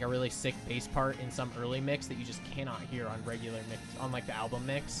apparently like a really sick bass part in some early mix that you just cannot hear on regular mix on like the album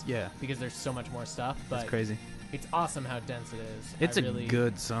mix. Yeah. Because there's so much more stuff. But That's crazy. it's awesome how dense it is. It's I a really-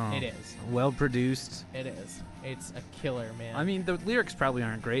 good song. It is. Well produced. It is. It's a killer, man. I mean, the lyrics probably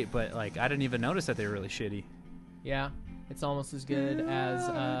aren't great, but like I didn't even notice that they were really shitty. yeah. It's almost as good as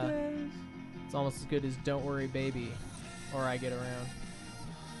Don't Worry Baby or I Get Around.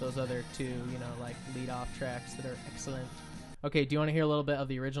 Those other two, like lead off tracks that are excellent. Okay, do you want to hear a little bit of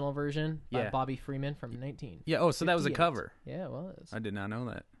the original version by Yeah. Bobby Freeman from 19? Yeah. Oh, so that was a 58. cover. Yeah, it was. I did not know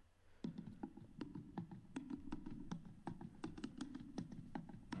that.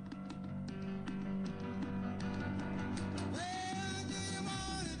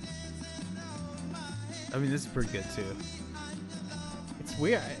 I mean, this is pretty good too. It's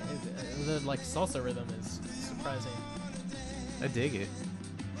weird. The like salsa rhythm is surprising. I dig it.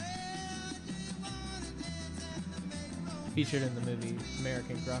 Featured in the movie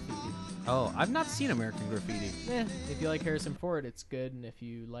American Graffiti. Oh, I've not seen American Graffiti. If you like Harrison Ford, it's good, and if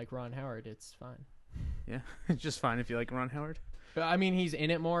you like Ron Howard, it's fine. Yeah, it's just fine if you like Ron Howard. But I mean, he's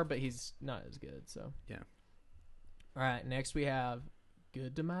in it more, but he's not as good. So Yeah. All right, next we have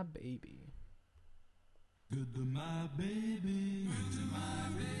 "Good to My Baby." Good to my baby. Good to my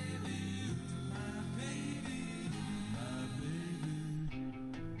baby.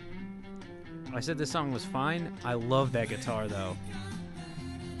 I said this song was fine. I love that guitar though.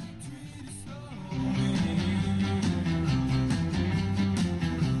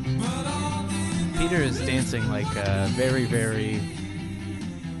 Peter is dancing like a very, very,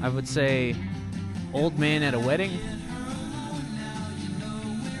 I would say, old man at a wedding.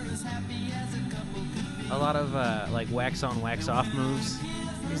 A lot of like wax on, wax off moves.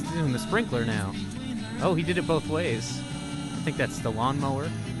 He's doing the sprinkler now. Oh, he did it both ways. I think that's the lawnmower.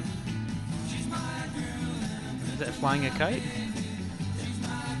 Is that flying a kite?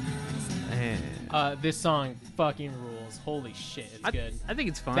 And This song fucking rules. Holy shit, it's good. I think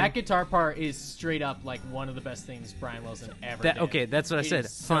it's fine. That guitar part is straight up like one of the best things Brian Wilson ever did. Okay, that's what I It said.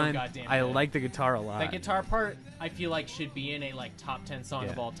 is so Fine. goddamn I good. like the guitar a lot. That guitar part, I feel like should be in a like top 10 song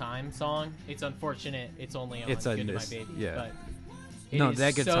Yeah. of all time song. It's unfortunate it's only on It's Good on to this, My Baby. yeah. But it No, is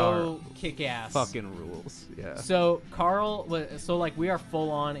that guitar so kick-ass. fucking rules. Yeah. So Carl, so like we are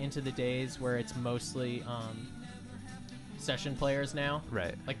full on into the days where it's mostly session players now.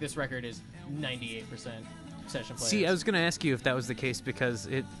 Right. Like this record is 98% session players. See, I was gonna ask you if that was the case because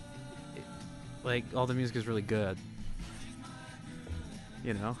it like all the music is really good.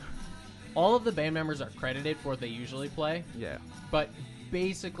 You know? All of the band members are credited for what they usually play, Yeah. but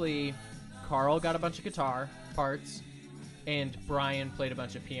basically, Carl got a bunch of guitar parts, and Brian played a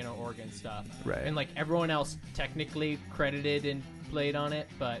bunch of piano organ stuff. Right. And like everyone else technically credited and played on it,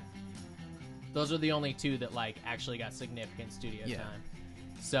 but those are the only two that like actually got significant studio Yeah. time.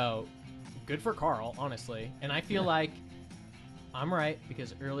 So good for Carl, honestly. And I feel like I'm right,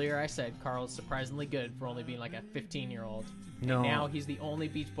 because earlier I said Carl's surprisingly good for only being like a 15-year-old. No. And now he's the only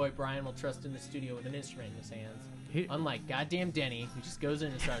Beach Boy Brian will trust in the studio with an instrument in his hands. He- Unlike goddamn Denny, who just goes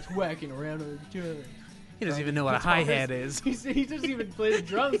in and starts whacking around on the guitar. He doesn't even know what a Guitars. hi-hat is. He doesn't even play the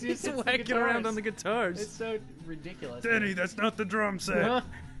drums. He just He's hits the whacking around guitars. on the guitars. It's so ridiculous. Denny, that's not the drum set. Huh?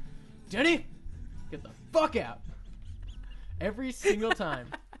 Denny, get the fuck out. Every single time.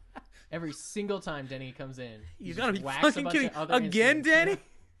 Every single time Denny comes in, he You just gotta be whacks a fucking bunch kidding. of other Again, instruments. Danny?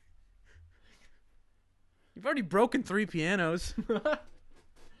 You've already broken 3 pianos.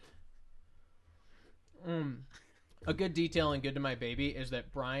 A good detail and good to my baby is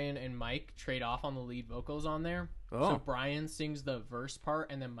that Brian and Mike trade off on the lead vocals on there. Oh. So Brian sings the verse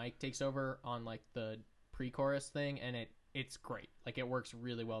part, and then Mike takes over on like the pre-chorus thing, and it's great. Like it works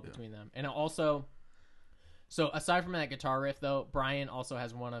really well between them. And it also, so aside from that guitar riff though, Brian also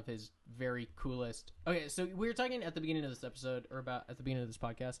has one of his very coolest. Okay, so we were talking at the beginning of this episode, or about at the beginning of this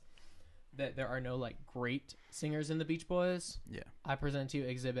podcast, that there are no like great singers in the Beach Boys. Yeah. I present to you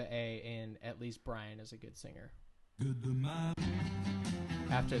Exhibit A, and at least Brian is a good singer.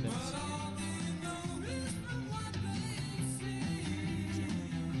 After this,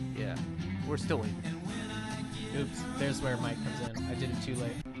 Yeah. We're still waiting. oops, there's where Mike comes in. I did it too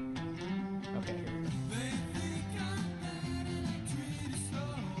late. Okay, here we go.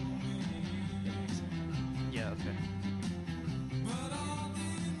 Yeah, okay.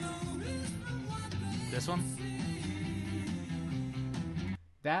 This one?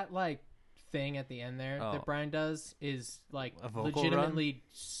 That like thing at the end there Oh. that Brian does is like A vocal legitimately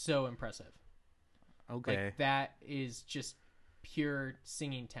so impressive. Okay. Like that is just pure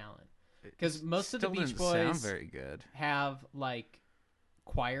singing talent. Because most of the Still Beach didn't Boys sound very good. have like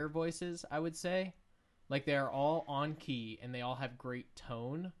choir voices, I would say. Like they're all on key and they all have great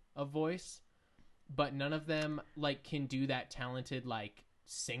tone of voice, but none of them like can do that talented like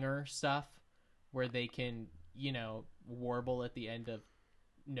singer stuff where they can, you know, warble at the end of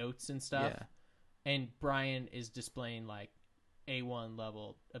notes and stuff. Yeah. And Brian is displaying like A1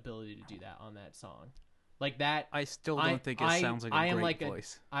 level ability to do that on that song. Like that, I still don't think it sounds like a I am great like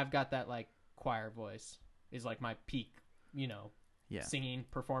voice. I've got that like choir voice is like my peak, you know, Yeah. singing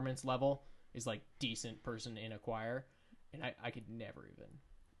performance level is like decent person in a choir, and I could never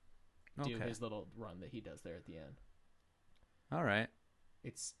even do Okay. his little run that he does there at the end. All right.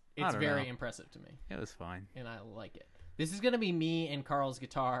 It's don't very know. impressive to me, It was fine. and I like it. This is gonna be me and Carl's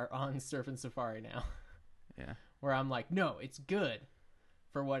guitar on Surfing Safari now, Yeah. where I'm like, no, it's good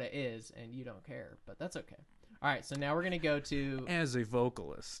for what it is, and you don't care, but that's okay. All right, so now we're gonna go to As a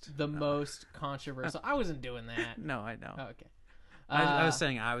vocalist. the most controversial. I wasn't doing that. No, I know. Oh, okay. I was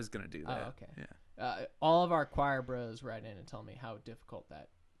saying I was going to do that. Oh, okay. Yeah. All of our choir bros write in and tell me how difficult that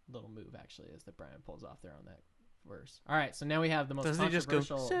little move actually is that Brian pulls off there on that verse. All right, so now we have the most Does he just go,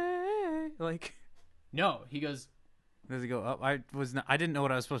 controversial. say, like, No, he goes. does he go up? I didn't know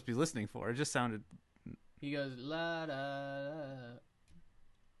what I was supposed to be listening for. It just sounded. He goes la da. Da.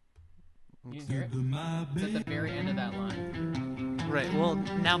 You didn't hear it? It's at the very end of that line. Right. Well,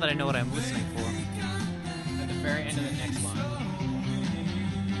 now that I know what I'm listening for. At the very end of the next line.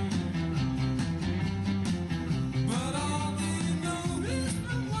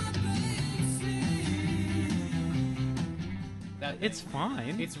 It's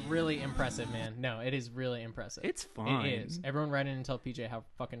fine. It's really impressive, man. No, it is really impressive. It's fine. It is. Everyone write in and tell PJ how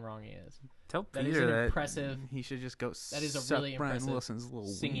fucking wrong he is. Tell That is Peter an that impressive- he should just go. That is a suck really Brian impressive Wilson's little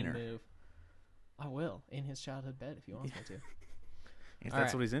singing wiener. move. I will in his childhood bed if he wants me to. If All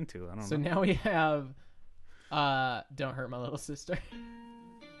that's right. what he's into, I don't So know. now we have Don't Hurt My Little Sister.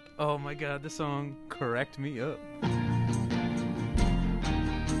 Oh my God, the song "Correct Me Up."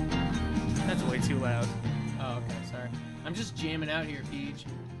 That's way too loud. Oh, okay, sorry. I'm just jamming out here, Peach.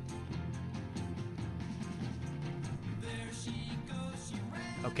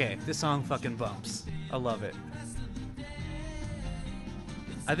 Okay, this song fucking bumps. I love it.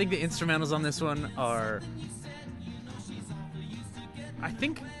 I think the instrumentals on this one are. I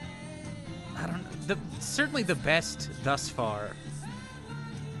think. I don't know. Certainly the best thus far.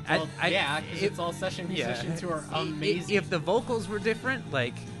 Well, yeah, because it's all session musicians who are amazing. If the vocals were different,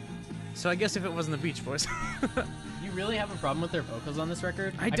 like. So I guess if it wasn't the Beach Boys. You really have a problem with their vocals on this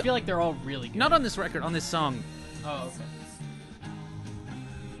record? I I don't- feel like they're all really good. Not on this record, on this song. Oh, okay.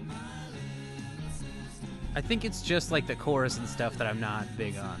 I think it's just like the chorus and stuff that I'm not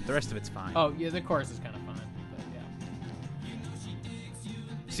big on. The rest of it's fine. Oh yeah, the chorus is kind of fun, but yeah.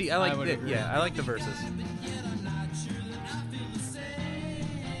 See, I like would agree. I like the verses.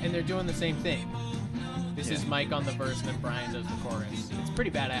 And they're doing the same thing. This is Mike on the verse, and then Brian does the chorus. It's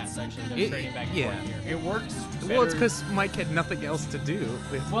pretty badass, actually. They're trading back and forth here. It works. Well, it's better- because Mike had nothing else to do.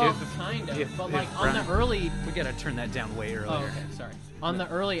 Well, kind of. if- But if like on the Brian- early. We gotta turn that down way earlier. Oh, okay. Sorry. On the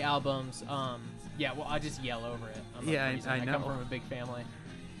early albums, yeah. Well, I just yell over it. I'm Yeah, a reason. I I know. come from a big family.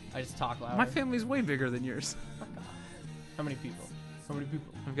 I just talk loud. My family's way bigger than yours. How many people? How many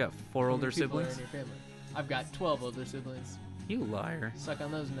people? I've got 4 How older many people are siblings. in your family? I've got 12 older siblings. You liar. Suck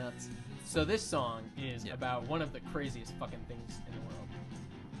on those nuts. So this song is Yep. about one of the craziest fucking things in the world.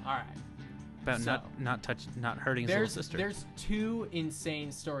 All right. About So, not hurting his little sister. There's 2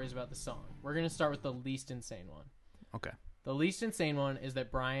 insane stories about the song. We're gonna start with the least insane one. Okay. The least insane one is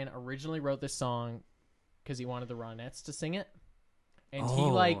that Brian originally wrote this song because he wanted the Ronettes to sing it, and he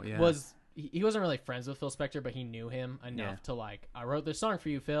he wasn't really friends with Phil Spector, but he knew him enough to like, I wrote this song for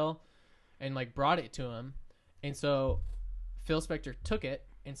you, Phil, and like brought it to him, and so Phil Spector took it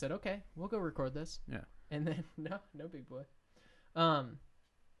and said, okay, we'll go record this. Yeah. And then no big boy.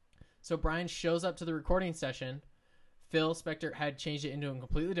 So Brian shows up to the recording session. Phil Spector had changed it into a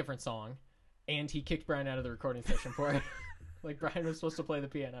completely different song, and he kicked Brian out of the recording session for it. Like Brian was supposed to play the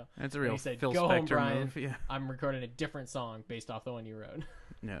piano. That's a And real he said, Phil "Go home, Spector Brian. move. Yeah. I'm recording a different song based off the one you wrote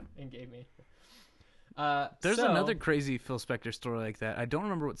Yeah. and gave me." There's So, another crazy Phil Spector story like that. I don't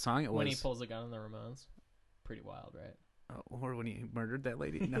remember what song it was. when he pulls a gun on the Ramones. Pretty wild, right? Or when he murdered that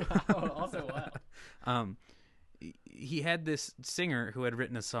lady. No. Also wild. He had this singer who had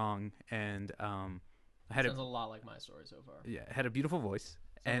written a song and had Sounds a lot like my story so far. had a beautiful voice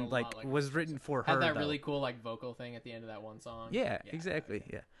Sounds and a like lot like was my written for her. Had that though. really cool like vocal thing at the end of that one song. Yeah, exactly.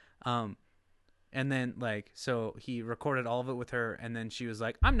 Yeah. And then like so he recorded all of it with her, and then she was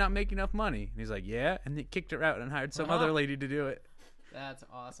like, "I'm not making enough money." And he's like, "Yeah," and they kicked her out and hired some other lady to do it. That's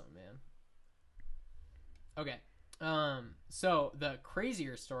awesome, man. Okay. So the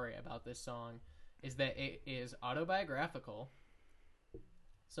crazier story about this song is that it is autobiographical.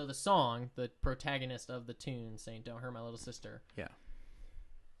 So the song, the protagonist of the tune saying "Don't Hurt My Little Sister," Yeah.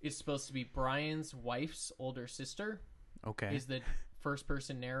 is supposed to be Brian's wife's older sister. Okay. Is the first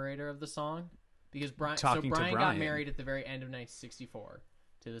person narrator of the song, because Brian Talking to Brian got Brian. married at the very end of 1964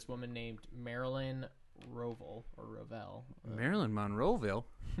 to this woman named Marilyn Rovell or Rovell. Marilyn Monroeville.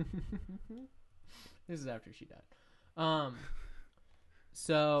 This is after she died.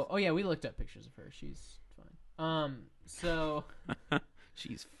 So yeah, we looked up pictures of her. She's fine.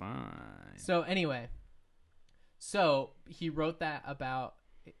 She's fine. So anyway, so he wrote that about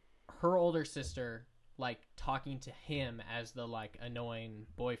her older sister, like talking to him as the like annoying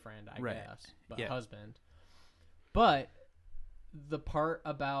boyfriend, I Right. guess, but Yeah. husband. But the part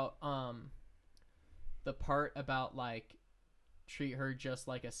about like treat her just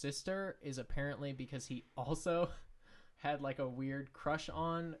like a sister is apparently because he also had like a weird crush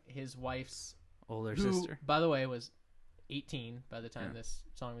on his wife's Older who, sister. by the way, was 18 by the time Yeah. this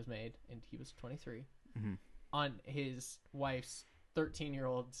song was made, and he was 23. Mhm. On his wife's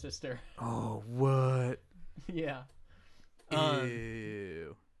 13-year-old sister. Oh, what? Yeah.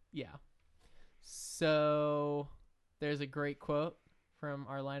 Ew. Yeah. So there's a great quote from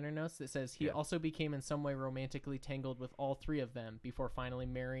our liner notes that says he Yeah. also became in some way romantically tangled with all 3 of them before finally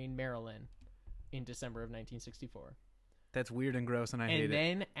marrying Marilyn in December of 1964. That's weird and gross, and I hate And it.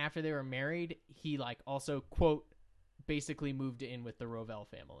 then after they were married, he like also quote basically moved in with the Rovell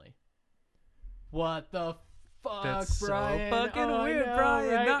family. What the fuck, That's so Brian? fucking Oh, I weird, know,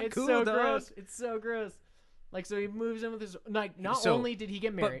 Brian. right? Not it's cool, so dog. gross. It's so gross. Like, so he moves in with his like. Not So- only did he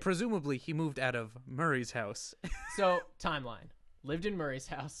get But married, presumably he moved out of Murray's house. so timeline: lived in Murray's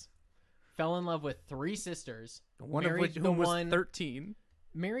house, fell in love with 3 sisters, One of married which the whom was one 13.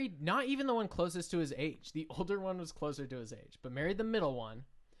 married not even the one closest to his age. The older one was closer to his age, but married the middle one,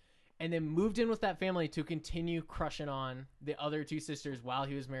 and then moved in with that family to continue crushing on the other 2 sisters while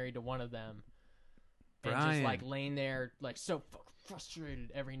he was married to one of them. And just Brian. like laying there like so fucking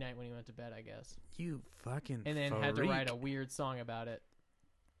frustrated every night when he went to bed, I guess. You fucking And then had to write a weird song about it.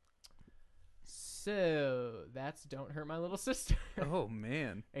 So that's Don't Hurt My Little Sister. Oh,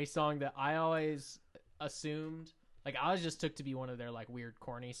 man. A song that I always assumed, like I always just took to be one of their like weird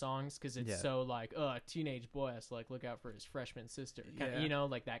corny songs because it's Yeah. so like, teenage boy has to like look out for his freshman sister, Yeah. you know,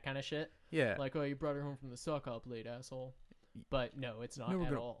 like that kind of shit. Yeah. Like, oh, you brought her home from the sock hop late, asshole. But no, it's not No, we're at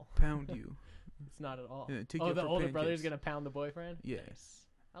gonna all. pound you. It's not at all. Yeah, take you Oh, out the for older brother's pancakes. gonna pound the boyfriend. Yeah. Nice.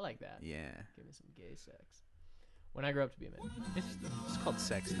 I like that. Yeah. Give me some gay sex. When I grow up to be a man. It's called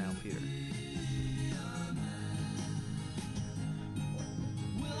sex now, Peter.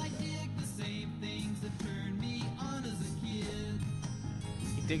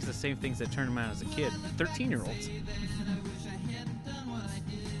 digs the same things that turned him out as a kid. 13-year-olds.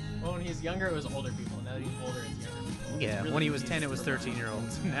 Well, when he was younger, it was older people. Now that he's older, it's younger people. Yeah, It's really when he was 10, confusing. it was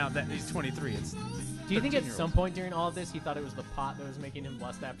 13-year-olds. Now that he's 23, it's. Do you think at some point during all of this, he thought it was the pot that was making him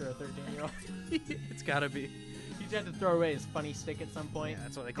lust after a 13-year-old? It's gotta be. He just had to throw away his funny stick at some point. Yeah,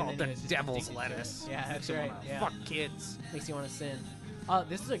 that's what they and call it, then the he was just devil's addicted to it. lettuce. Yeah, that's Makes you right. wanna Yeah. Fuck kids. Makes you want to sin.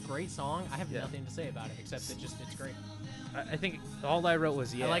 This is a great song. I have Yeah. nothing to say about it except it's great. I think all I wrote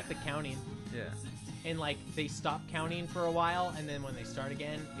was yeah. I like the counting. Yeah. And like they stop counting for a while, and then when they start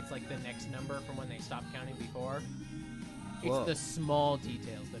again, it's like the next number from when they stopped counting before. It's Whoa. the small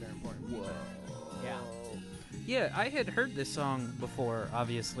details that are important. Whoa. Yeah. Yeah, I had heard this song before,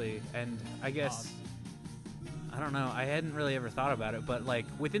 obviously, and I guess I don't know. I hadn't really ever thought about it, but like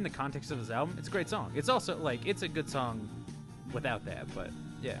within the context of this album, it's a great song. It's also like it's a good song without that, but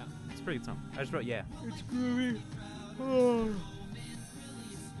yeah, it's a pretty good song. I just wrote yeah. It's groovy.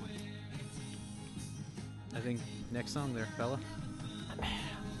 I think next song there, fella.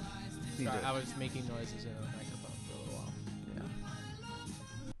 You Sorry, do it. I was making noises in a microphone for a little while. Yeah.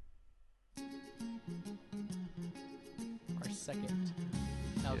 Our second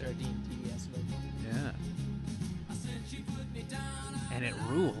Al Jardine TDS vocal. Yeah. And it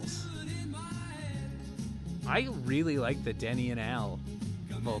rules. I really like the Denny and Al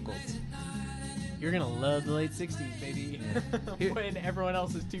vocals. You're gonna love the late '60s, baby. Here- When everyone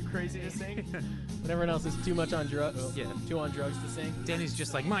else is too crazy to sing, when everyone else is too much on drugs, Yeah. too on drugs to sing. Denny's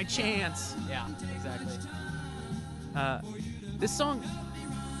just like, my chance. Yeah, exactly. This song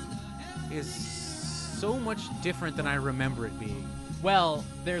is so much different than I remember it being. Well,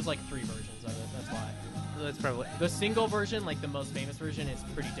 there's like 3 versions of it. That's why. That's probably. The single version, like the most famous version, is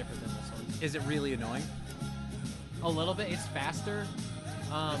pretty different than this one. Is it really annoying? A little bit. It's faster.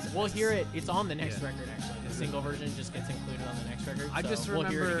 We'll hear it. It's on the next Yeah. record, actually. The single version just gets included on the next record. I so just we'll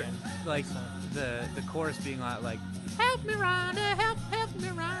hear it remember again like next time. the chorus being like, "Help me, Rhonda, help me,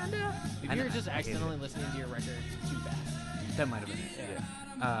 Rhonda." If I you're know- just I hated accidentally it. listening to your record too fast. That might have been it.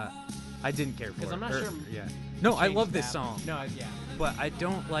 Yeah. I didn't care for it. Because I'm not Or- sure. Yeah. No, I changed love this that. song. No, yeah. But I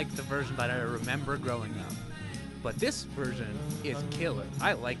don't like the version that I remember growing up. But this version is killer.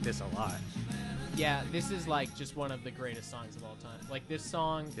 I like this a lot. Yeah, this is like just one of the greatest songs of all time. Like this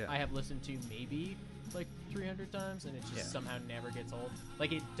song, Yeah. I have listened to maybe like 300 times, and it just Yeah. somehow never gets old.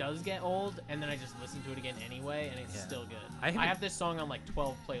 Like it does get old, and then I just listen to it again anyway, and it's Yeah. still good. I I haven't- have this song on like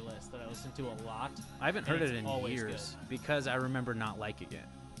 12 playlists that I listen to a lot. I haven't And heard it it's in always years because I remember not liking it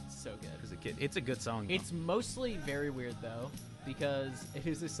It's so good. as a kid. It's a good song. Though. It's mostly very weird though, because it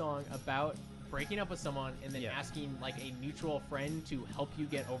is a song about breaking up with someone and then Yeah. asking like a mutual friend to help you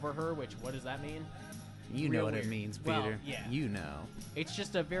get over her. Which what does that mean? you know real what weird. it means, Well, Peter. yeah. You know. It's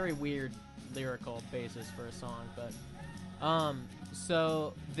just a very weird lyrical basis for a song, but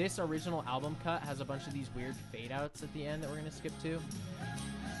so this original album cut has a bunch of these weird fade outs at the end that we're gonna skip to.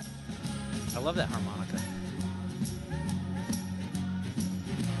 I love that harmonica.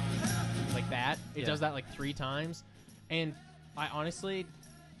 Like that. It Yeah. does that like 3 times. And I honestly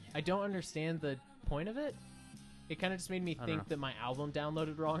I don't understand the point of it. It kind of just made me don't think know. that my album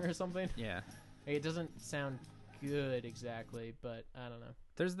downloaded wrong or something. Yeah. It doesn't sound good exactly, but I don't know.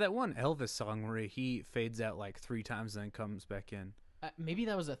 There's that one Elvis song where he fades out like 3 times and then comes back in. Maybe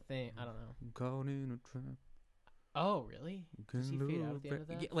that was a thing. I don't know. Caught in a trap. Oh, really? Does he fade out at the end of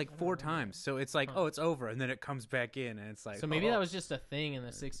that? Yeah, like I don't 4 remember. times. So it's like, Huh. oh, it's over, and then it comes back in, and it's like. So maybe oh. that was just a thing in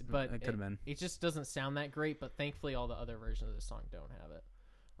the 60s, but It could've been. It just doesn't sound that great. But thankfully, all the other versions of this song don't have it.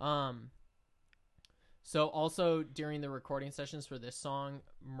 So also during the recording sessions for this song,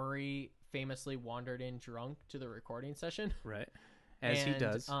 Murray famously wandered in drunk to the recording session. Right. As he And,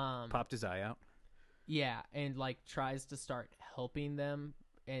 does. um, Popped his eye out. Yeah, and like tries to start helping them,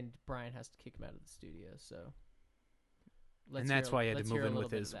 and Brian has to kick him out of the studio. So. And that's why he had let's to move hear a in little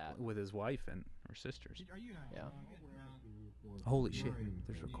with bit his of that. wife and her sisters. Yeah. Holy shit!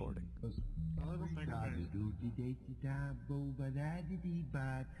 There's recording. That's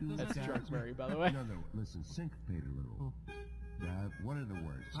drunk Murray, by the way. No, listen, syncopate a little. What are the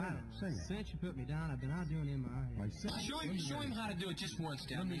words? Sing it. Since you put me down, I've been out doing it in my Like, head. sing, Show him how to do it just once,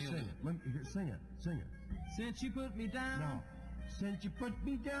 let me sing it. Sing it. Sing it. Since you put me down. No. Since you put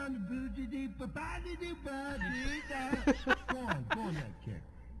me down, go on that kick.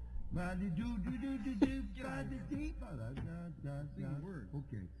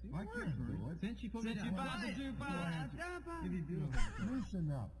 Okay. I can't do it. Since you put me down.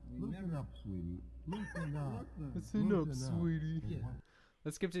 Loosen up, sweetie. Loosen up.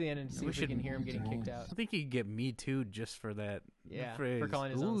 Let's skip to the end and see if we can hear him getting kicked out. I think he could get me too just for that Yeah, for phrase.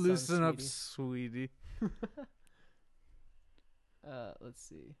 calling his own son Loosen up, sweetie." sweetie. Let's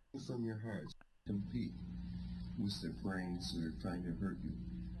see. From your heart, compete with the brains that are trying to hurt you.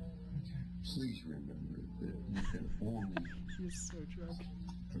 Please remember that you can only. He's so drunk.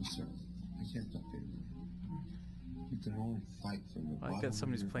 I'm sorry, I can't talk to you. You can only fight from the I bottom like that of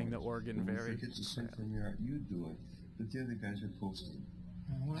somebody's your playing the heart. organ When you very. forget to sing from your heart, you do it, but the other guys are posting.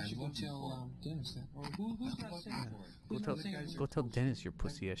 Why don't I'm you go looking tell for it. Dennis that? Or who's not singing? Go Who's tell, not singing? go tell Dennis your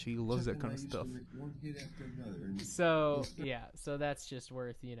pussy ass. He loves that Chuck kind and of I used stuff. to make one hit after another, and So yeah, so that's just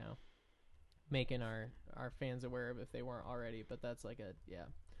worth making our fans aware of if they weren't already. But that's like a yeah.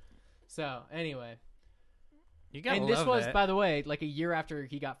 So anyway, You gotta and love this was, that. by the way, like a year after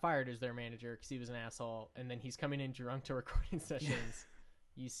he got fired as their manager because he was an asshole, and then he's coming in drunk to recording sessions.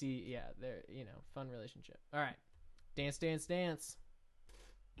 You see, yeah, they're fun relationship. All right, dance, dance, dance.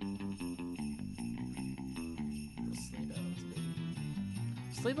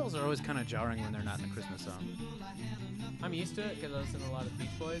 Sleigh bells are always kind of jarring when they're not in a Christmas song. I'm used to it because I listen to a lot of Beach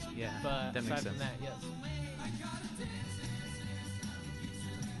Boys. Yeah, but that makes aside from sense. that, yes.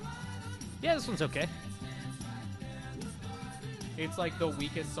 Yeah, this one's okay. It's like the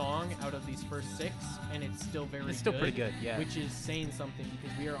weakest song out of these first 6, and it's still very It's still pretty good, yeah. Which is saying something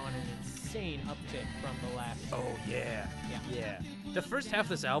because we are on an insane uptick from the last. Oh yeah, Yeah. The first half of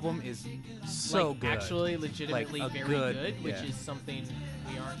this album is so like, good. actually legitimately Like, a very good- good, which yeah. is something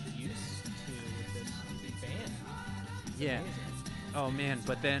we aren't used to with this band. It's Yeah. amazing. Oh man,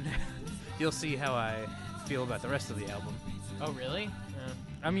 but then you'll see how I feel about the rest of the album. Oh really?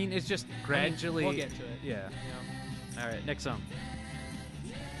 I mean, it's just gradually. we'll get to it. Yeah. All right, next song.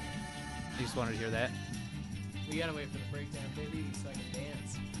 You just wanted to hear that. We gotta wait for the breakdown, baby, so I can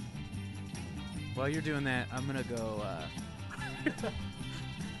dance. While you're doing that, I'm gonna go.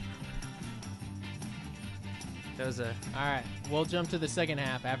 That was a. All right, we'll jump to the second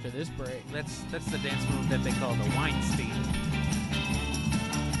half after this break. That's the dance move that they call the Weinstein.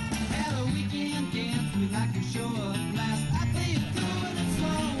 At a weekend dance, we like to show up last. I play it cool and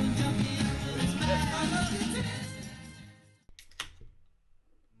slow and jump in really fast. I love to dance.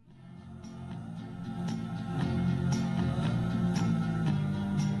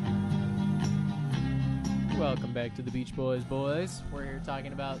 Welcome back to the Beach Boys, boys. We're here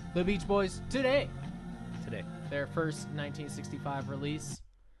talking about the Beach Boys today. Their first 1965 release.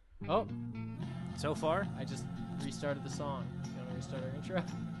 Oh, So far, I just restarted the song. You want to restart our intro?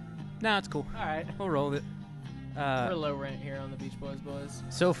 no, it's cool. All right. We'll roll with it. We're low rent here on the Beach Boys, boys.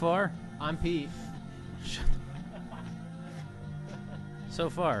 So far, I'm Pete. so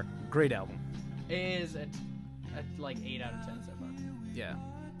far, great album. It is a like 8 out of 10 so far. Yeah.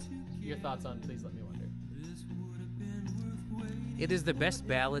 Your thoughts on Please Let Me Wonder? It is the best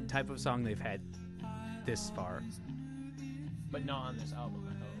ballad type of song they've had this far. But not on this album,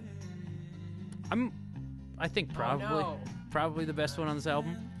 I hope. I think Oh, probably no. probably the best one on this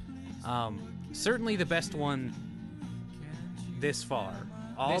album. Certainly the best one this far.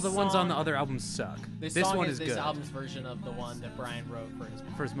 All This the ones on the song- other albums suck. This This song one is is this good. album's version of the one that Brian wrote for his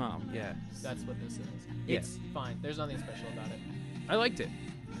mom. For his mom, yeah. That's what this is. Yeah. It's fine. There's nothing special about it. I liked it.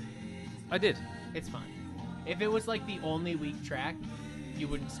 I did. It's fine. If it was like the only weak track, you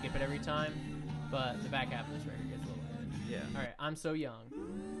wouldn't skip it every time. But the back half of this record gets a little weird. Yeah. All right, I'm So Young.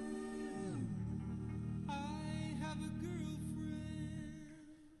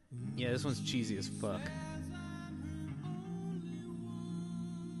 Yeah, this one's cheesy as fuck.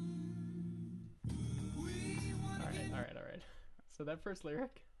 All right. So that first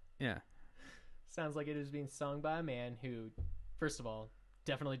lyric Yeah. sounds like it is being sung by a man who, first of all,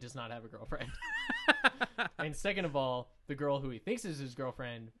 definitely does not have a girlfriend. And second of all, the girl who he thinks is his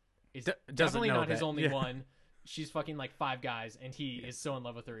girlfriend is Doesn't definitely know not his that. only Yeah. one. She's fucking like 5 guys, and he is so in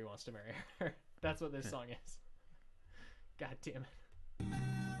love with her he wants to marry her. That's what this song is. God damn it.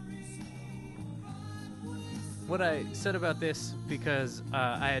 What I said about this, because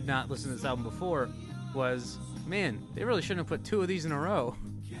I had not listened to this album before, was, man, they really shouldn't have put 2 of these in a row.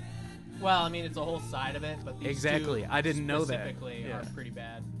 Well, I mean, it's a whole side of it, but these Exactly. two I didn't know that. specifically Yeah. are pretty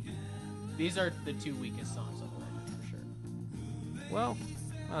bad. These are the 2 weakest songs on the record, for sure. Well,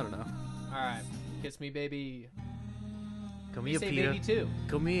 I don't know. All right. Kiss Me Baby. Come You here, say Peter. baby too.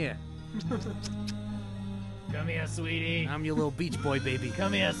 Come here. Come here, sweetie. I'm your little beach boy, baby.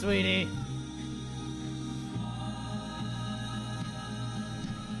 Come here, sweetie.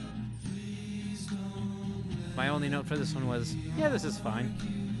 My only note for this one was, yeah, this is fine.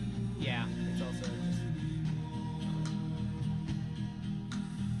 Yeah, it's also just...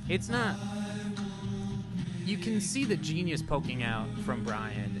 It's not. You can see the genius poking out from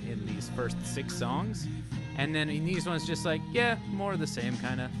Brian in these first 6 songs, and then in these ones, just like, yeah, more of the same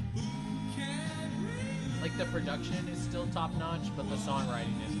kind of. Like the production is still top notch, but the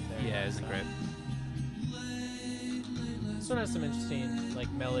songwriting isn't there. Yeah, isn't great. This one has some interesting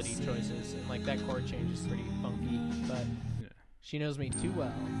like melody choices, and like that chord change is pretty funky. But Yeah. She Knows Me Too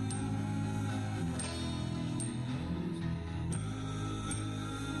Well.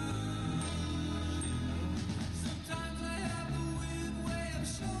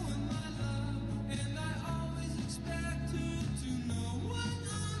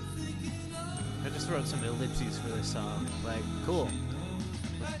 I just wrote some ellipses for this song. Like, cool.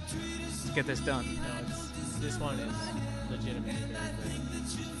 Let's get this done. No, this one is legitimately very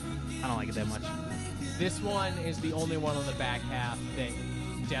good. I don't like it that much. This one is the only one on the back half that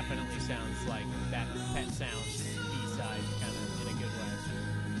definitely sounds like that Pet Sounds B-side kind of in a good way.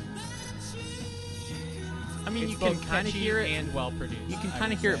 I mean, It's you can both kind of catchy hear it. and well produced. You can I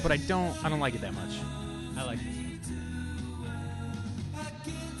kind of would hear it, say. but I don't like it that much. I like this.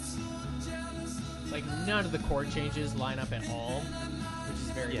 Like none of the chord changes line up at all, which is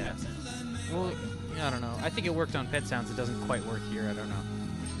very Yeah. Pet Sounds. Well, I don't know. I think it worked on Pet Sounds. It doesn't quite work here. I don't know.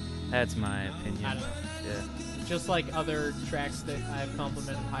 That's my opinion. I don't know. Yeah. Just like other tracks that I've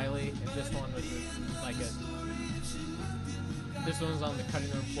complimented highly, if this one was like a, this one was on the cutting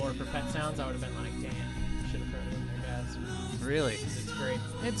room floor for Pet Sounds, I would have been like, damn, should have thrown it in there, guys. Really? It's great.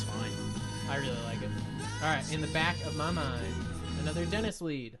 It's fine. I really like it. All right, in the back of my mind, another Dennis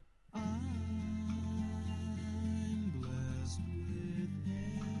lead.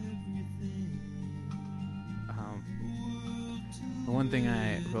 The one thing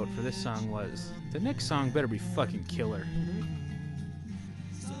I wrote for this song was the next song better be fucking killer.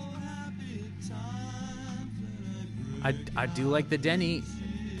 I do like the Denny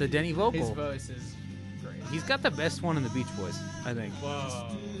vocal. His voice is great. He's got the best one in the Beach Boys, I think.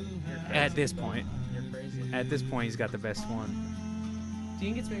 Whoa. You're crazy. At this point. You're crazy. At this point, he's got the best one. Do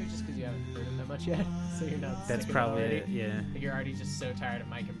you think it's maybe just because you haven't heard him that much yet? So you're not That's sick of it probably already? it. Yeah. Like you're already just so tired of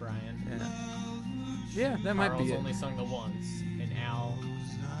Mike and Brian. Yeah, that might Carl's be it. only sung the once, and Al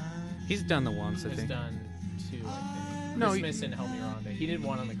He's done the once, I has think. done two, I think. No, Christmas and Help Me Rhonda. He did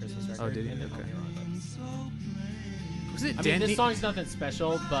one on the Christmas record. Oh, did he? And then Okay. Help Me Rhonda. Was it I mean, Danny? this song's nothing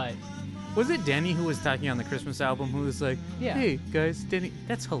special, but Was it Danny who was talking on the Christmas album who was like, Yeah. "Hey guys, Danny,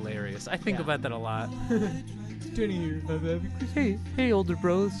 that's hilarious. I think Yeah. about that a lot." Danny here. Hey, older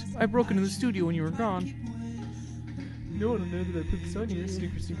bros, I broke into the studio when you were gone. No one will know that I put the song here.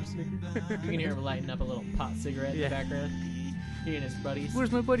 Snicker, snicker, snicker. You can hear him lighting up a little pot cigarette Yeah. in the background. He and his buddies.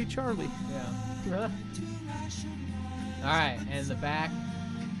 Where's my buddy Charlie? Yeah. All right, and the back.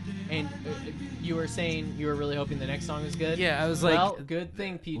 And you were saying you were really hoping the next song was good? Yeah, I was like, well, good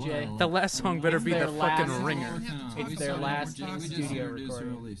thing, PJ. Well, the last song better It's be the their fucking last- ringer. It's their last studio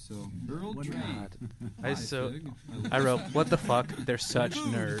recording. Early, so Earl Tree. God. I Hi, so Fig. I wrote, "What the fuck? They're such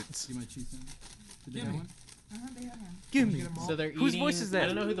nerds." See my cheese in? Did they have one? Give me. So they're Whose eating. voice is that? I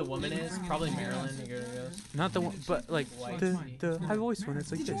don't know who the woman is. Probably Marilyn. You go to those. Not the one, but like White. the high voice one.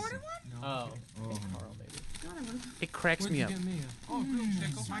 It's like this. Oh, Carl maybe. It cracks me up. Oh, grilled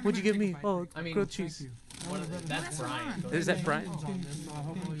pickle. What'd you give me? Oh, I mean, grilled cheese. That's Brian. Is that Brian?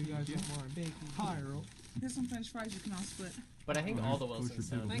 Hopefully you guys don't mind. Hi, Earl. Here's some French fries you can all split. But I think all the Wilsons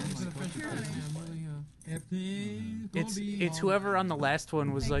sound. Thank you for the French fries. It's whoever on the last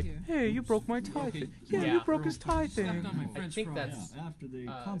one was like, you. "Hey, you broke my tie thing. Yeah, Yeah. you broke his tie thing." I think that's. after the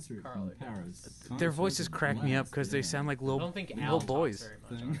concert Carl. in Paris. Their voices crack me up because they sound like I little don't think Al little talks boys.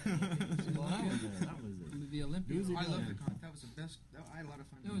 very much. on it. That was it. The Olympics. Music I love Man. the con. That was the best. I had a lot of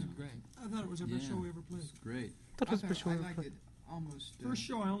fun. It was great. I thought it was the best show we ever played. It's great. That was the show. I liked it almost. First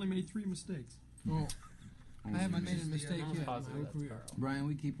show, I only made 3 mistakes. Oh, I haven't made a mistake I'm yet. positive in my that's career. Carl. Brian,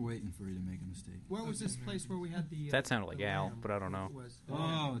 we keep waiting for you to make a mistake. Where was this place where we had the? That sounded like the Al, lamb? but I don't know. It was-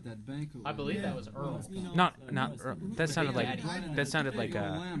 Oh, at that banquet. I believe that was Earl. Not that sounded like Daddy. that sounded like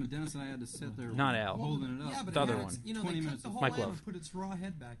lamb, and Dennis and I had to sit there not Al. holding it up. Yeah, but The it other had one. its- You know, 20 they minutes cut the of whole Mike lamb Love. and put its raw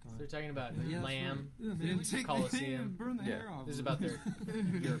head back on. So they're talking about Yeah, that's Lamb. Yeah, They didn't take Coliseum. burn the Yeah. hair off. This is about their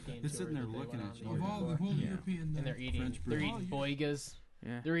European They're tour sitting there that they looking went at on you. the Of all the year whole before. European. And they're eating. French They're bread. eating boigas.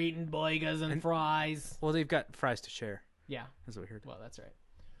 Yeah. They're eating boigas and And- fries. Well, they've got fries to share. Yeah. That's what we heard. Well, that's right.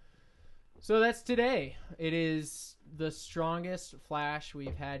 So that's today. It is the strongest flash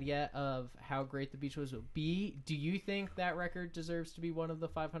we've had yet of how great the Beach Boys will be. Do you think that record deserves to be one of the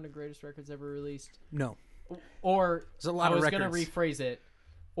 500 greatest records ever released? No, Or there's a lot I of was going to records. rephrase it.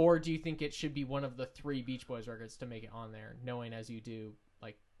 Or do you think it should be one of the 3 Beach Boys records to make it on there, knowing as you do,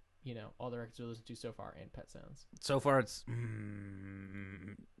 like, you know, all the records we listened to so far and Pet Sounds? So far, it's.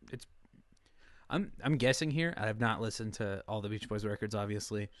 I'm guessing here. I have not listened to all the Beach Boys records,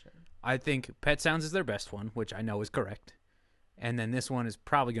 obviously. Sure. I think Pet Sounds is their best one, which I know is correct. And then this one is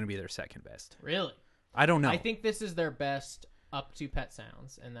probably going to be their second best. Really? I don't know. I think this is their best up to Pet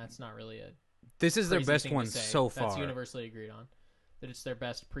Sounds, and that's not really a this is their crazy best thing to one say. so far. That's universally agreed on. That it's their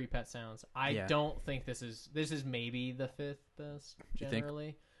best pre-Pet Sounds. I Yeah. don't think this is maybe the fifth best You think?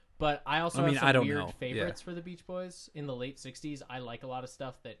 generally. But I also I mean, have some I don't weird know. Yeah. favorites for the Beach Boys in the late '60s. I like a lot of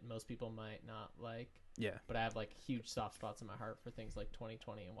stuff that most people might not like. Yeah. But I have like huge soft spots in my heart for things like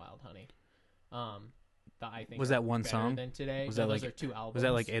 2020 and Wild Honey. That I think Was are that one better song? than today. Was No, that those like are two albums? Was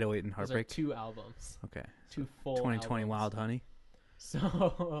that like 808 and Those are Heartbreak? two albums. Okay. Two full 2020 albums. Wild Honey.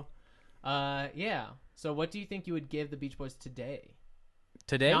 So, yeah. So, what do you think you would give the Beach Boys today?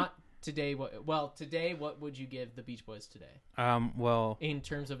 Today? Not today. Today, what would you give the Beach Boys today? Well, In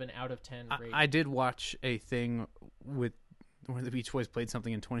terms of an out of 10 rating. I did watch a thing with where the Beach Boys played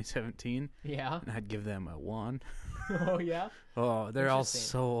something in 2017, Yeah. and I'd give them a 1. Oh, yeah? Oh, they're all Interesting.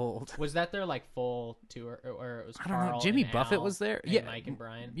 so old. Was that their, like, full tour? Or it was I don't know. Carl Jimmy and Buffett Al was there? and Yeah. Mike and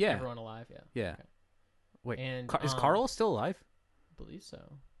Brian? Yeah. Everyone alive? Yeah. Yeah. Okay. Wait, And, is Carl still alive? I believe so.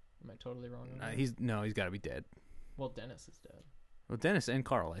 Am I totally wrong on that? He's got to be dead. Well, Dennis is dead. Well, Dennis and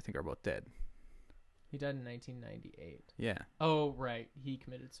Carl, I think, are both dead. He died in 1998. Yeah. Oh, right. He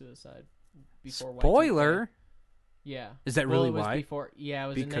committed suicide before Y2K. Spoiler. Yeah. Is that Well, really it was why? Before, yeah, it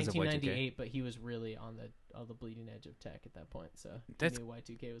was Because of in Y2K. 1998, but he was really on the bleeding edge of tech at that point. So That's- he knew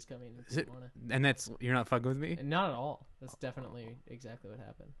Y2K was coming. And Is it? didn't wanna- And you're not fucking with me? And not at all. That's definitely exactly what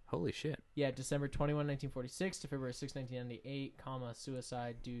happened. Holy shit. Yeah, December 21, 1946 to February 6, 1998,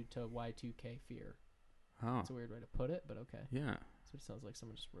 suicide due to Y2K fear. Oh. That's a weird way to put it, but okay. Yeah. So it sounds like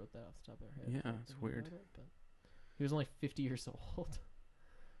someone just wrote that off the top of their head. Yeah, I don't it's know who weird. wrote it, but he was only 50 years old.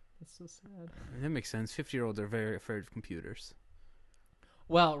 That's so sad. That makes sense. 50-year-olds are very afraid of computers.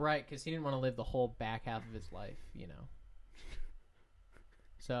 Well, right, because he didn't want to live the whole back half of his life, you know.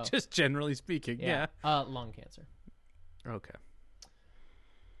 So Just generally speaking, yeah. Lung cancer. Okay.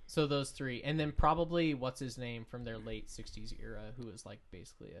 So those three, and then probably what's his name from their late '60s era, who was like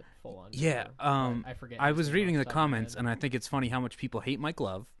basically a full-on. Yeah, drummer, but I forget. I his was name reading off the top of my comments, head. and I think it's funny how much people hate Mike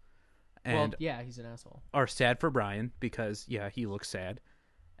Love, Well, and yeah, he's an asshole. are sad for Brian because he looks sad,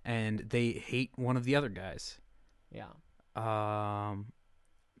 and they hate one of the other guys. Yeah,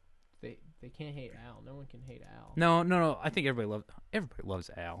 they can't hate Al. No one can hate Al. No. I think everybody loves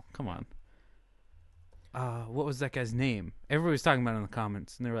Al. Come on. What was that guy's name? Everybody was talking about it in the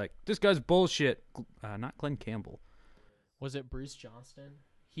comments, and they were like, "This guy's bullshit." Not Glenn Campbell. Was it Bruce Johnston?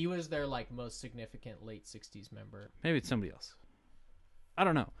 He was their like most significant late '60s member. Maybe it's somebody else. I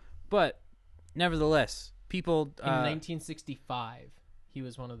don't know, but nevertheless, people. In 1965, he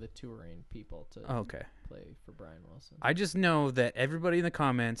was one of the touring people to Okay. play for Brian Wilson. I just know that everybody in the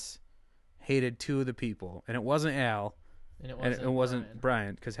comments hated two of the people, and it wasn't Al, and it and wasn't, it wasn't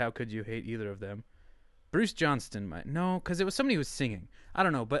Brian, because how could you hate either of them? Bruce Johnston might. No, because it was somebody who was singing. I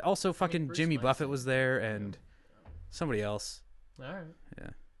don't know, but also fucking Bruce Jimmy might Buffett sing. was there, and somebody else. All right. Yeah.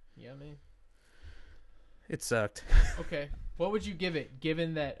 Yeah, me. It sucked. Okay. What would you give it,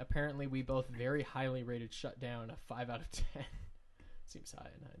 given that apparently we both very highly rated Shut Down a 5 out of 10? Seems high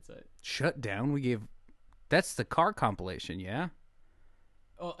in hindsight. Shut Down? We gave... That's the car compilation, yeah?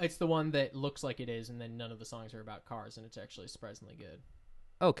 Oh, it's the one that looks like it is, and then none of the songs are about cars, and it's actually surprisingly good.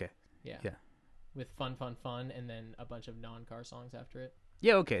 Okay. Yeah. Yeah. With Fun, Fun, Fun, and then a bunch of non-car songs after it.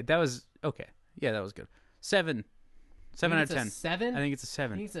 Yeah, okay. That was... Okay. Yeah, that was good. 7. 7 out of 10. 7? I think it's a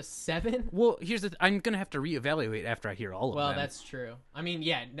 7. I think it's a 7? Well, here's the... I'm going to have to reevaluate after I hear all of them. Well, that's true. I mean,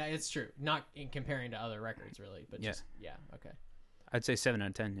 yeah, no, it's true. Not in comparing to other records, really, but Yeah. just, yeah, okay. I'd say 7 out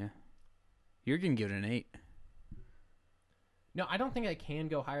of 10, yeah. You're going to give it an 8. No, I don't think I can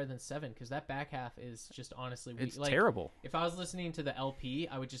go higher than 7, because that back half is just honestly... It's like, terrible. If I was listening to the LP,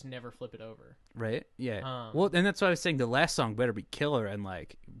 I would just never flip it over. Right? Yeah. Um, Well, and that's why I was saying the last song better be killer and,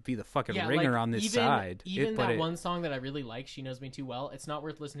 like, be the fucking ringer on this side. Even one song that I really like, She Knows Me Too Well, it's not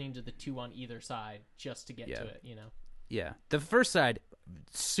worth listening to the two on either side just to get to it, you know? Yeah. The first side,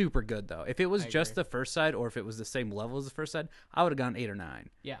 super good, though. If it was I just agree. the first side, or if it was the same level as the first side, I would have gone 8 or 9.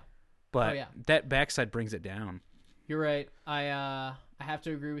 Yeah. But yeah. that backside brings it down. You're right. I have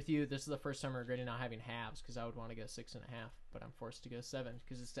to agree with you. This is the first time I'm regretting not having halves, because I would want to go 6.5, but I'm forced to go 7,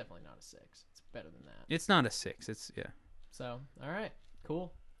 because it's definitely not a 6. It's better than that. It's not a 6. It's, yeah. So, all right.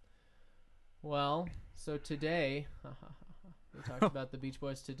 Cool. Well, so today, we talked about the Beach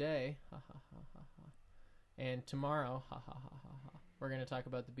Boys today, and tomorrow, we're going to talk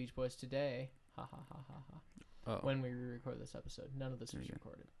about the Beach Boys today, Uh-oh. when we re-record this episode. None of this was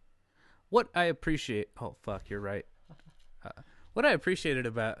recorded. What I appreciate... Oh, fuck, you're right. What I appreciated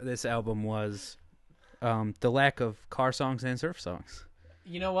about this album was the lack of car songs and surf songs.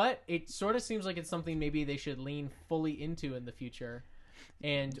 You know what? It sort of seems like it's something maybe they should lean fully into in the future.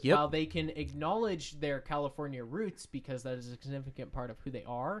 And Yep. while they can acknowledge their California roots because that is a significant part of who they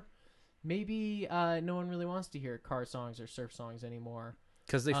are, maybe no one really wants to hear car songs or surf songs anymore.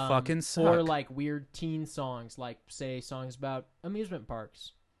 Because they fucking suck. Or like weird teen songs, like say songs about amusement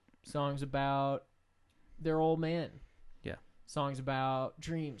parks, songs about their old man. Yeah. Songs about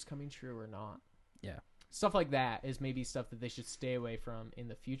dreams coming true or not. Yeah. Stuff like that is maybe stuff that they should stay away from in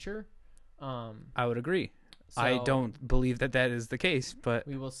the future. I would agree. So I don't believe that is the case, but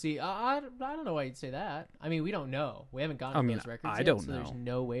we will see. I don't know why you'd say that. I mean, we don't know. We haven't gotten those records I yet, don't so there's know.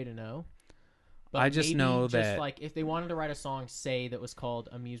 no way to know. But I just maybe know just that- like if they wanted to write a song, say that was called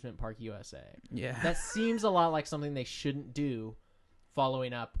Amusement Park USA. yeah. That seems a lot like something they shouldn't do,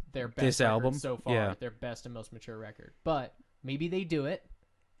 following up their best This record album? so far, Yeah. their best and most mature record. But maybe they do it.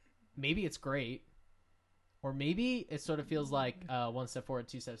 Maybe it's great, or maybe it sort of feels like one step forward,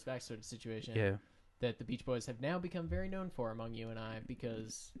 two steps back sort of situation. Yeah. That the Beach Boys have now become very known for among you and I,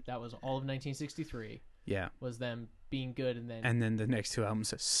 because that was all of 1963 Yeah. was them being good, and then And then the next two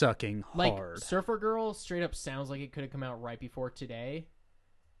albums are sucking like hard. Surfer Girl straight up sounds like it could have come out right before today,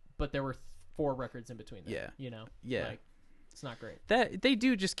 but there were 4 records in between them. Yeah. You know? Yeah. Like, it's not great. That they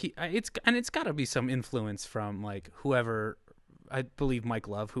do just keep it's got to be some influence from like whoever, I believe Mike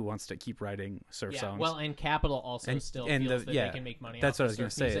Love, who wants to keep writing surf Yeah, songs. well, and Capitol also still feels that they can make money that's off what I of was gonna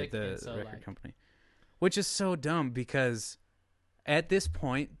surf say, music, the and so, record like, company, which is so dumb because at this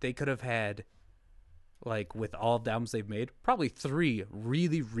point they could have had, like, with all of the albums they've made, probably 3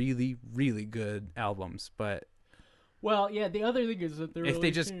 really, really, really good albums. But well, yeah, the other thing is that they're if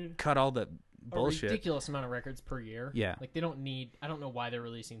they just releasing cut all the a bullshit, ridiculous amount of records per year. Yeah. Like, they don't need... I don't know why they're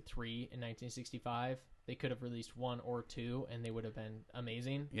releasing 3 in 1965. They could have released 1 or 2, and they would have been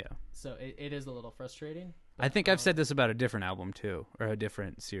amazing. yeah. So it is a little frustrating. I think I've said this about a different album too, or a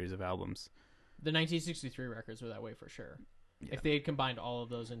different series of albums. The 1963 records were that way for sure. Yeah. If they had combined all of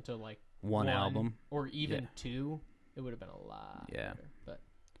those into, like, One album. or even Yeah. 2, it would have been a lot Yeah. better. But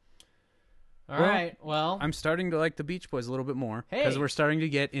all right, well, I'm starting to like the Beach Boys a little bit more because Hey. we're starting to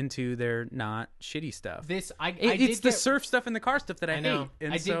get into their not shitty stuff. this I It's did the get, surf stuff and the car stuff that I, I know. hate.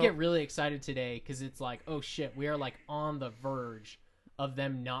 And I so, did get really excited today because it's like, oh shit, we are like on the verge of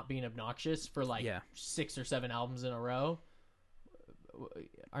them not being obnoxious for like Yeah. 6 or 7 albums in a row.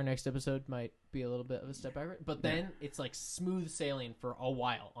 Our next episode might be a little bit of a step backward, but then it's like smooth sailing for a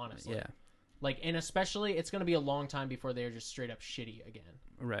while, honestly. Yeah, Like, and especially it's going to be a long time before they're just straight up shitty again.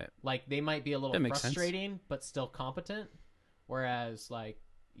 right. Like, they might be a little That makes sense. frustrating, but still competent. Whereas, like,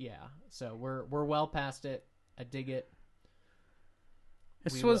 yeah. So we're well past it. I dig it.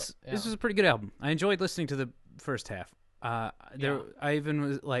 This We was will, this yeah. was a pretty good album. I enjoyed listening to the first half. I even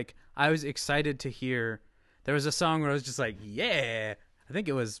was like, I was excited to hear. There was a song where I was just like, yeah. I think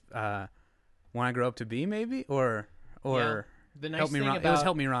it was "When I Grow Up to Be," maybe, or The nice Help Me. thing It was about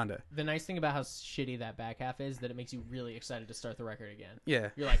 "Help Me, Rhonda." the nice thing about how shitty that back half is that it makes you really excited to start the record again. Yeah,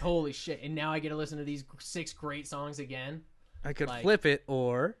 You're like, holy shit! And now I get to listen to these 6 great songs again. I could like- flip it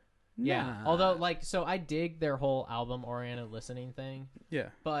or Yeah. nah. Although, like, so I dig their whole album-oriented listening thing, yeah,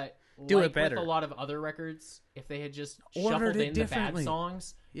 but Do it like better. with a lot of other records, if they had just Ordered shuffled it in the bad differently.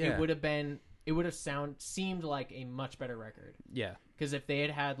 songs, Yeah. it would have seemed like a much better record. yeah. Because if they had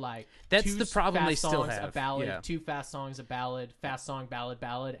had like That's 2 the problem they fast still songs, have. a ballad, Yeah. 2 fast songs, a ballad, fast song, ballad,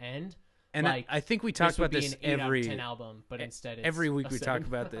 end. And like, I think we talked would about be this an 8 out of every 10 album, but instead it's every week a we 7. talk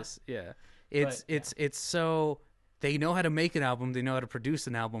about this. Yeah, it's But, it's so they know how to make an album, they know how to produce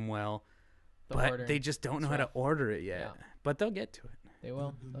an album well, The but ordering they just don't know how to order it yet. Yeah. But they'll get to it. They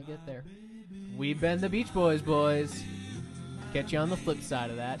will. They'll get there. We've been the Beach Boys, boys. Catch you on the flip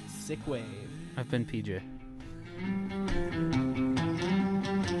side of that sick wave. I've been PJ.